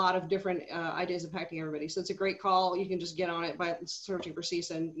about a lot of different ideas impacting everybody. So it's a great call. You can just get on it by searching for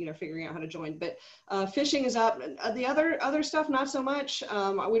CISA and figuring out how to join. But phishing is up. The other stuff, not so much.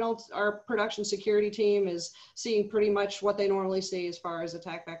 Our production security team is seeing pretty much what they normally see as far as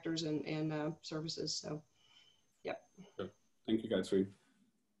attack vectors and services. So, yep. Sure. Thank you, Catherine.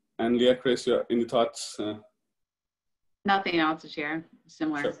 Annlea, Chris, any thoughts? Nothing else to share.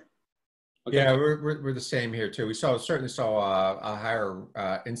 Similar. Sure. Okay. Yeah, we're the same here too. We certainly saw a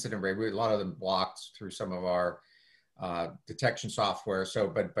higher incident rate. A lot of them blocked through some of our detection software. So,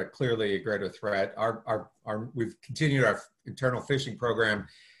 but clearly a greater threat. We've continued our internal phishing program.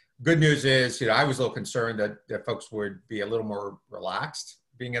 Good news is, I was a little concerned that folks would be a little more relaxed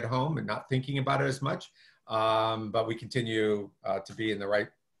being at home and not thinking about it as much. But we continue to be in the right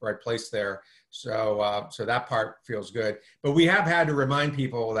place there. So that part feels good. But we have had to remind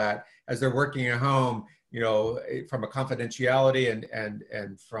people that as they're working at home, from a confidentiality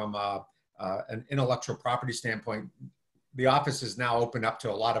and from an intellectual property standpoint, the office is now open up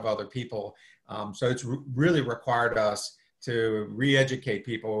to a lot of other people. So it's really required us to re-educate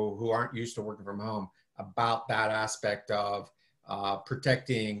people who aren't used to working from home about that aspect of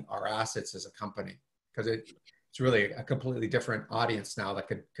protecting our assets as a company, because it's really a completely different audience now that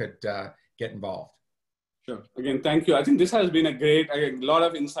could get involved. Sure. Again, thank you. I think this has been a lot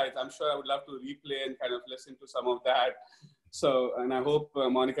of insights. I'm sure I would love to replay and kind of listen to some of that. So, and I hope,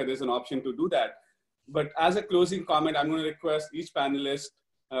 Monica, there's an option to do that. But as a closing comment, I'm going to request each panelist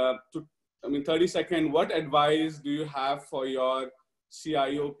 30 seconds, what advice do you have for your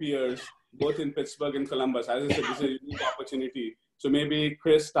CIO peers, both in Pittsburgh and Columbus? As I said, this is a unique opportunity. So maybe,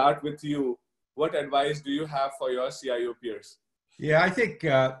 Chris, start with you. What advice do you have for your CIO peers? Yeah, I think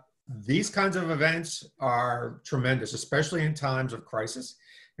these kinds of events are tremendous, especially in times of crisis.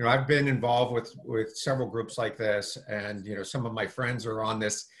 I've been involved with several groups like this, and some of my friends are on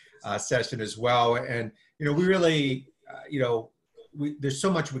this session as well. And we really, there's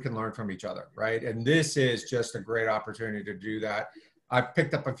so much we can learn from each other, right? And this is just a great opportunity to do that. I've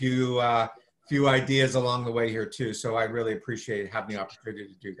picked up a few ideas along the way here too, so I really appreciate having the opportunity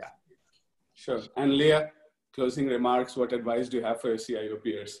to do that. Sure. And Annlea, closing remarks, what advice do you have for your CIO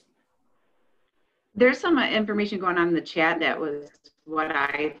peers? There's some information going on in the chat that was what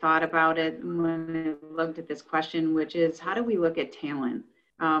I thought about it when I looked at this question, which is how do we look at talent?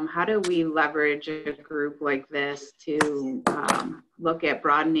 How do we leverage a group like this to look at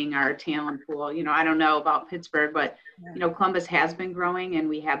broadening our talent pool? I don't know about Pittsburgh, but Columbus has been growing and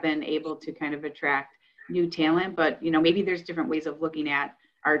we have been able to kind of attract new talent, but maybe there's different ways of looking at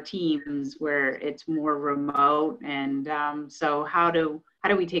our teams where it's more remote. And so how do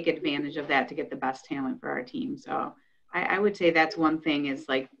we take advantage of that to get the best talent for our team? So I would say that's one thing, is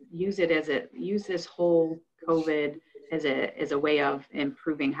like use this whole COVID as a way of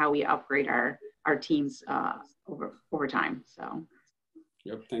improving how we upgrade our teams over time. So.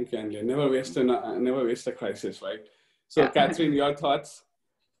 Yep, thank you, Annlea. Never waste a crisis, right? So, yeah. Catherine, your thoughts?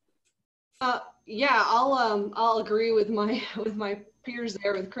 Yeah, I'll agree with my peers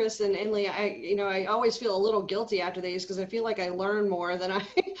there, with Chris and Annlea. I always feel a little guilty after these because I feel like I learn more than I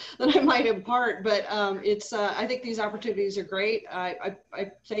than I might impart. But I think these opportunities are great. I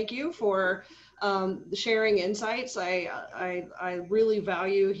thank you for sharing insights. I really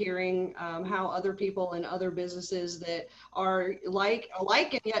value hearing how other people and other businesses that are alike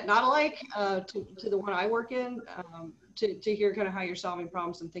and yet not alike to the one I work in. To hear kind of how you're solving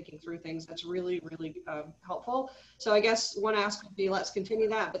problems and thinking through things. That's really, really helpful. So I guess one ask would be, let's continue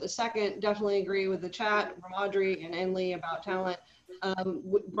that. But the second, definitely agree with the chat, Audrey and Annlea, about talent.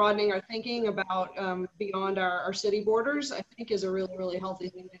 Broadening our thinking about beyond our city borders, I think, is a really, really healthy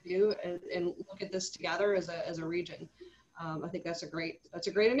thing to do, and look at this together as a region. I think that's a great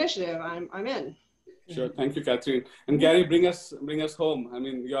initiative. I'm in. Sure, thank you, Catherine. And Gary, bring us home. I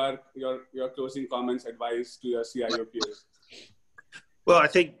mean, your closing comments, advice to your CIO peers. Well, I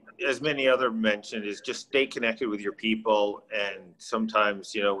think, as many other mentioned, is just stay connected with your people. And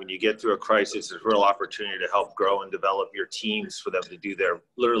sometimes, when you get through a crisis, there's a real opportunity to help grow and develop your teams for them to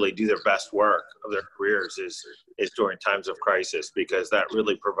literally do their best work of their careers is during times of crisis, because that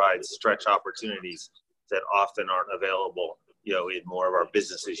really provides stretch opportunities that often aren't available, in more of our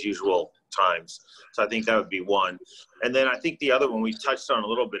business as usual times. So I think that would be one. And then I think the other one we touched on a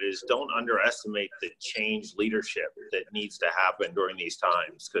little bit is, don't underestimate the change leadership that needs to happen during these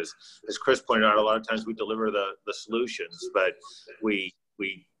times. Because as Chris pointed out, a lot of times we deliver the solutions, but we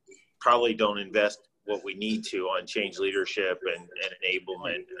probably don't invest what we need to on change leadership and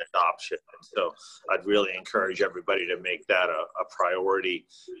enablement and adoption. And so I'd really encourage everybody to make that a priority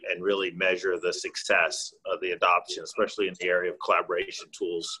and really measure the success of the adoption, especially in the area of collaboration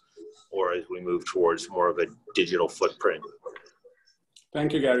tools, or as we move towards more of a digital footprint.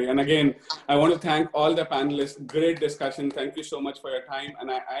 Thank you, Gary. And again, I want to thank all the panelists. Great discussion. Thank you so much for your time.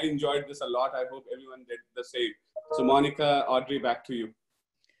 And I enjoyed this a lot. I hope everyone did the same. So Monica, Audrey, back to you.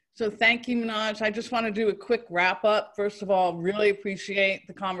 So thank you, Manoj. I just want to do a quick wrap up. First of all, really appreciate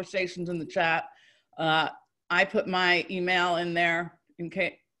the conversations in the chat. I put my email in there in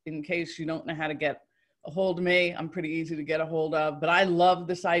case you don't know how to get a hold of me. I'm pretty easy to get a hold of, but I love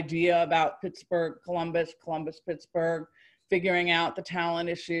this idea about Pittsburgh, Columbus, Pittsburgh, figuring out the talent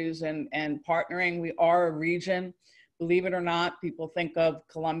issues and partnering. We are a region. Believe it or not, people think of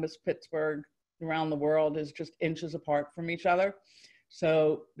Columbus, Pittsburgh around the world as just inches apart from each other.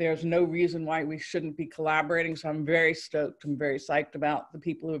 So there's no reason why we shouldn't be collaborating. So I'm very stoked. I'm very psyched about the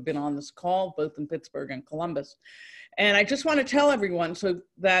people who have been on this call, both in Pittsburgh and Columbus. And I just want to tell everyone so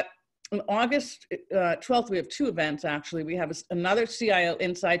that on August 12th, we have two events, actually. We have another CIO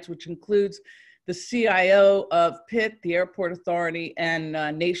Insights, which includes the CIO of Pitt, the Airport Authority, and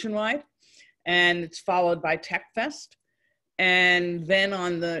Nationwide. And it's followed by Tech Fest. And then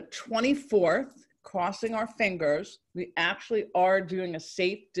on the 24th, crossing our fingers, we actually are doing a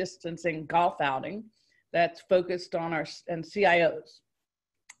safe distancing golf outing that's focused on our CIOs.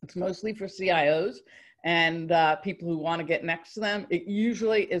 It's mostly for CIOs and people who want to get next to them. It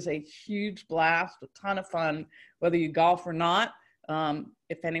usually is a huge blast, a ton of fun, whether you golf or not.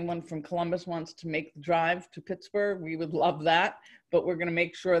 If anyone from Columbus wants to make the drive to Pittsburgh, we would love that, but we're going to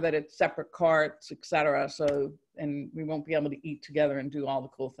make sure that it's separate carts, etc. So, and we won't be able to eat together and do all the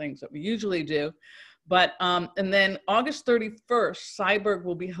cool things that we usually do. But, and then August 31st, Cyberg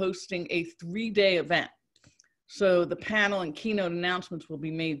will be hosting a 3-day event. So the panel and keynote announcements will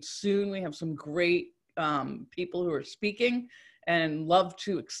be made soon. We have some great people who are speaking, and love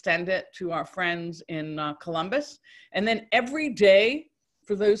to extend it to our friends in Columbus. And then every day,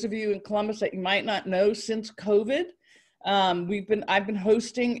 for those of you in Columbus that you might not know, since COVID, I've been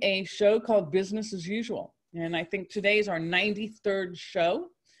hosting a show called Business as Usual. And I think today's our 93rd show.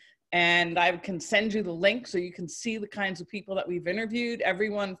 And I can send you the link so you can see the kinds of people that we've interviewed,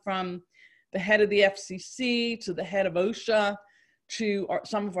 everyone from the head of the FCC to the head of OSHA, to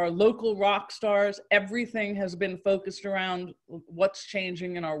some of our local rock stars. Everything has been focused around what's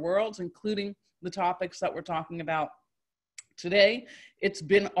changing in our worlds, including the topics that we're talking about today. It's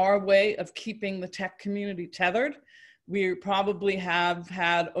been our way of keeping the tech community tethered. We probably have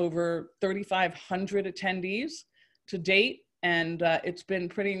had over 3,500 attendees to date, and it's been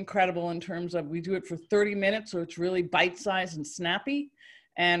pretty incredible in terms of, we do it for 30 minutes, so it's really bite-sized and snappy,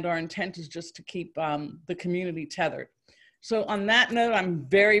 and our intent is just to keep the community tethered. So on that note, I'm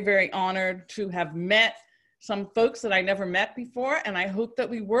very, very honored to have met some folks that I never met before, and I hope that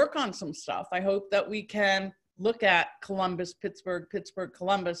we work on some stuff. I hope that we can look at Columbus, Pittsburgh,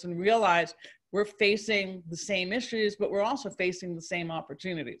 Columbus, and realize we're facing the same issues, but we're also facing the same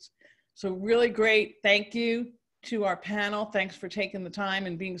opportunities. So really great. Thank you. to our panel. Thanks for taking the time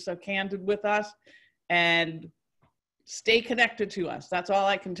and being so candid with us. And stay connected to us. That's all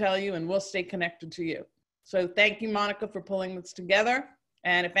I can tell you, and we'll stay connected to you. So thank you, Monica, for pulling this together.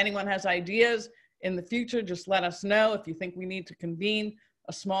 And if anyone has ideas in the future, just let us know. If you think we need to convene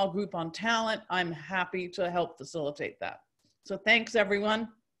a small group on talent, I'm happy to help facilitate that. So thanks, everyone,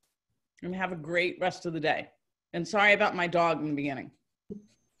 and have a great rest of the day. And sorry about my dog in the beginning.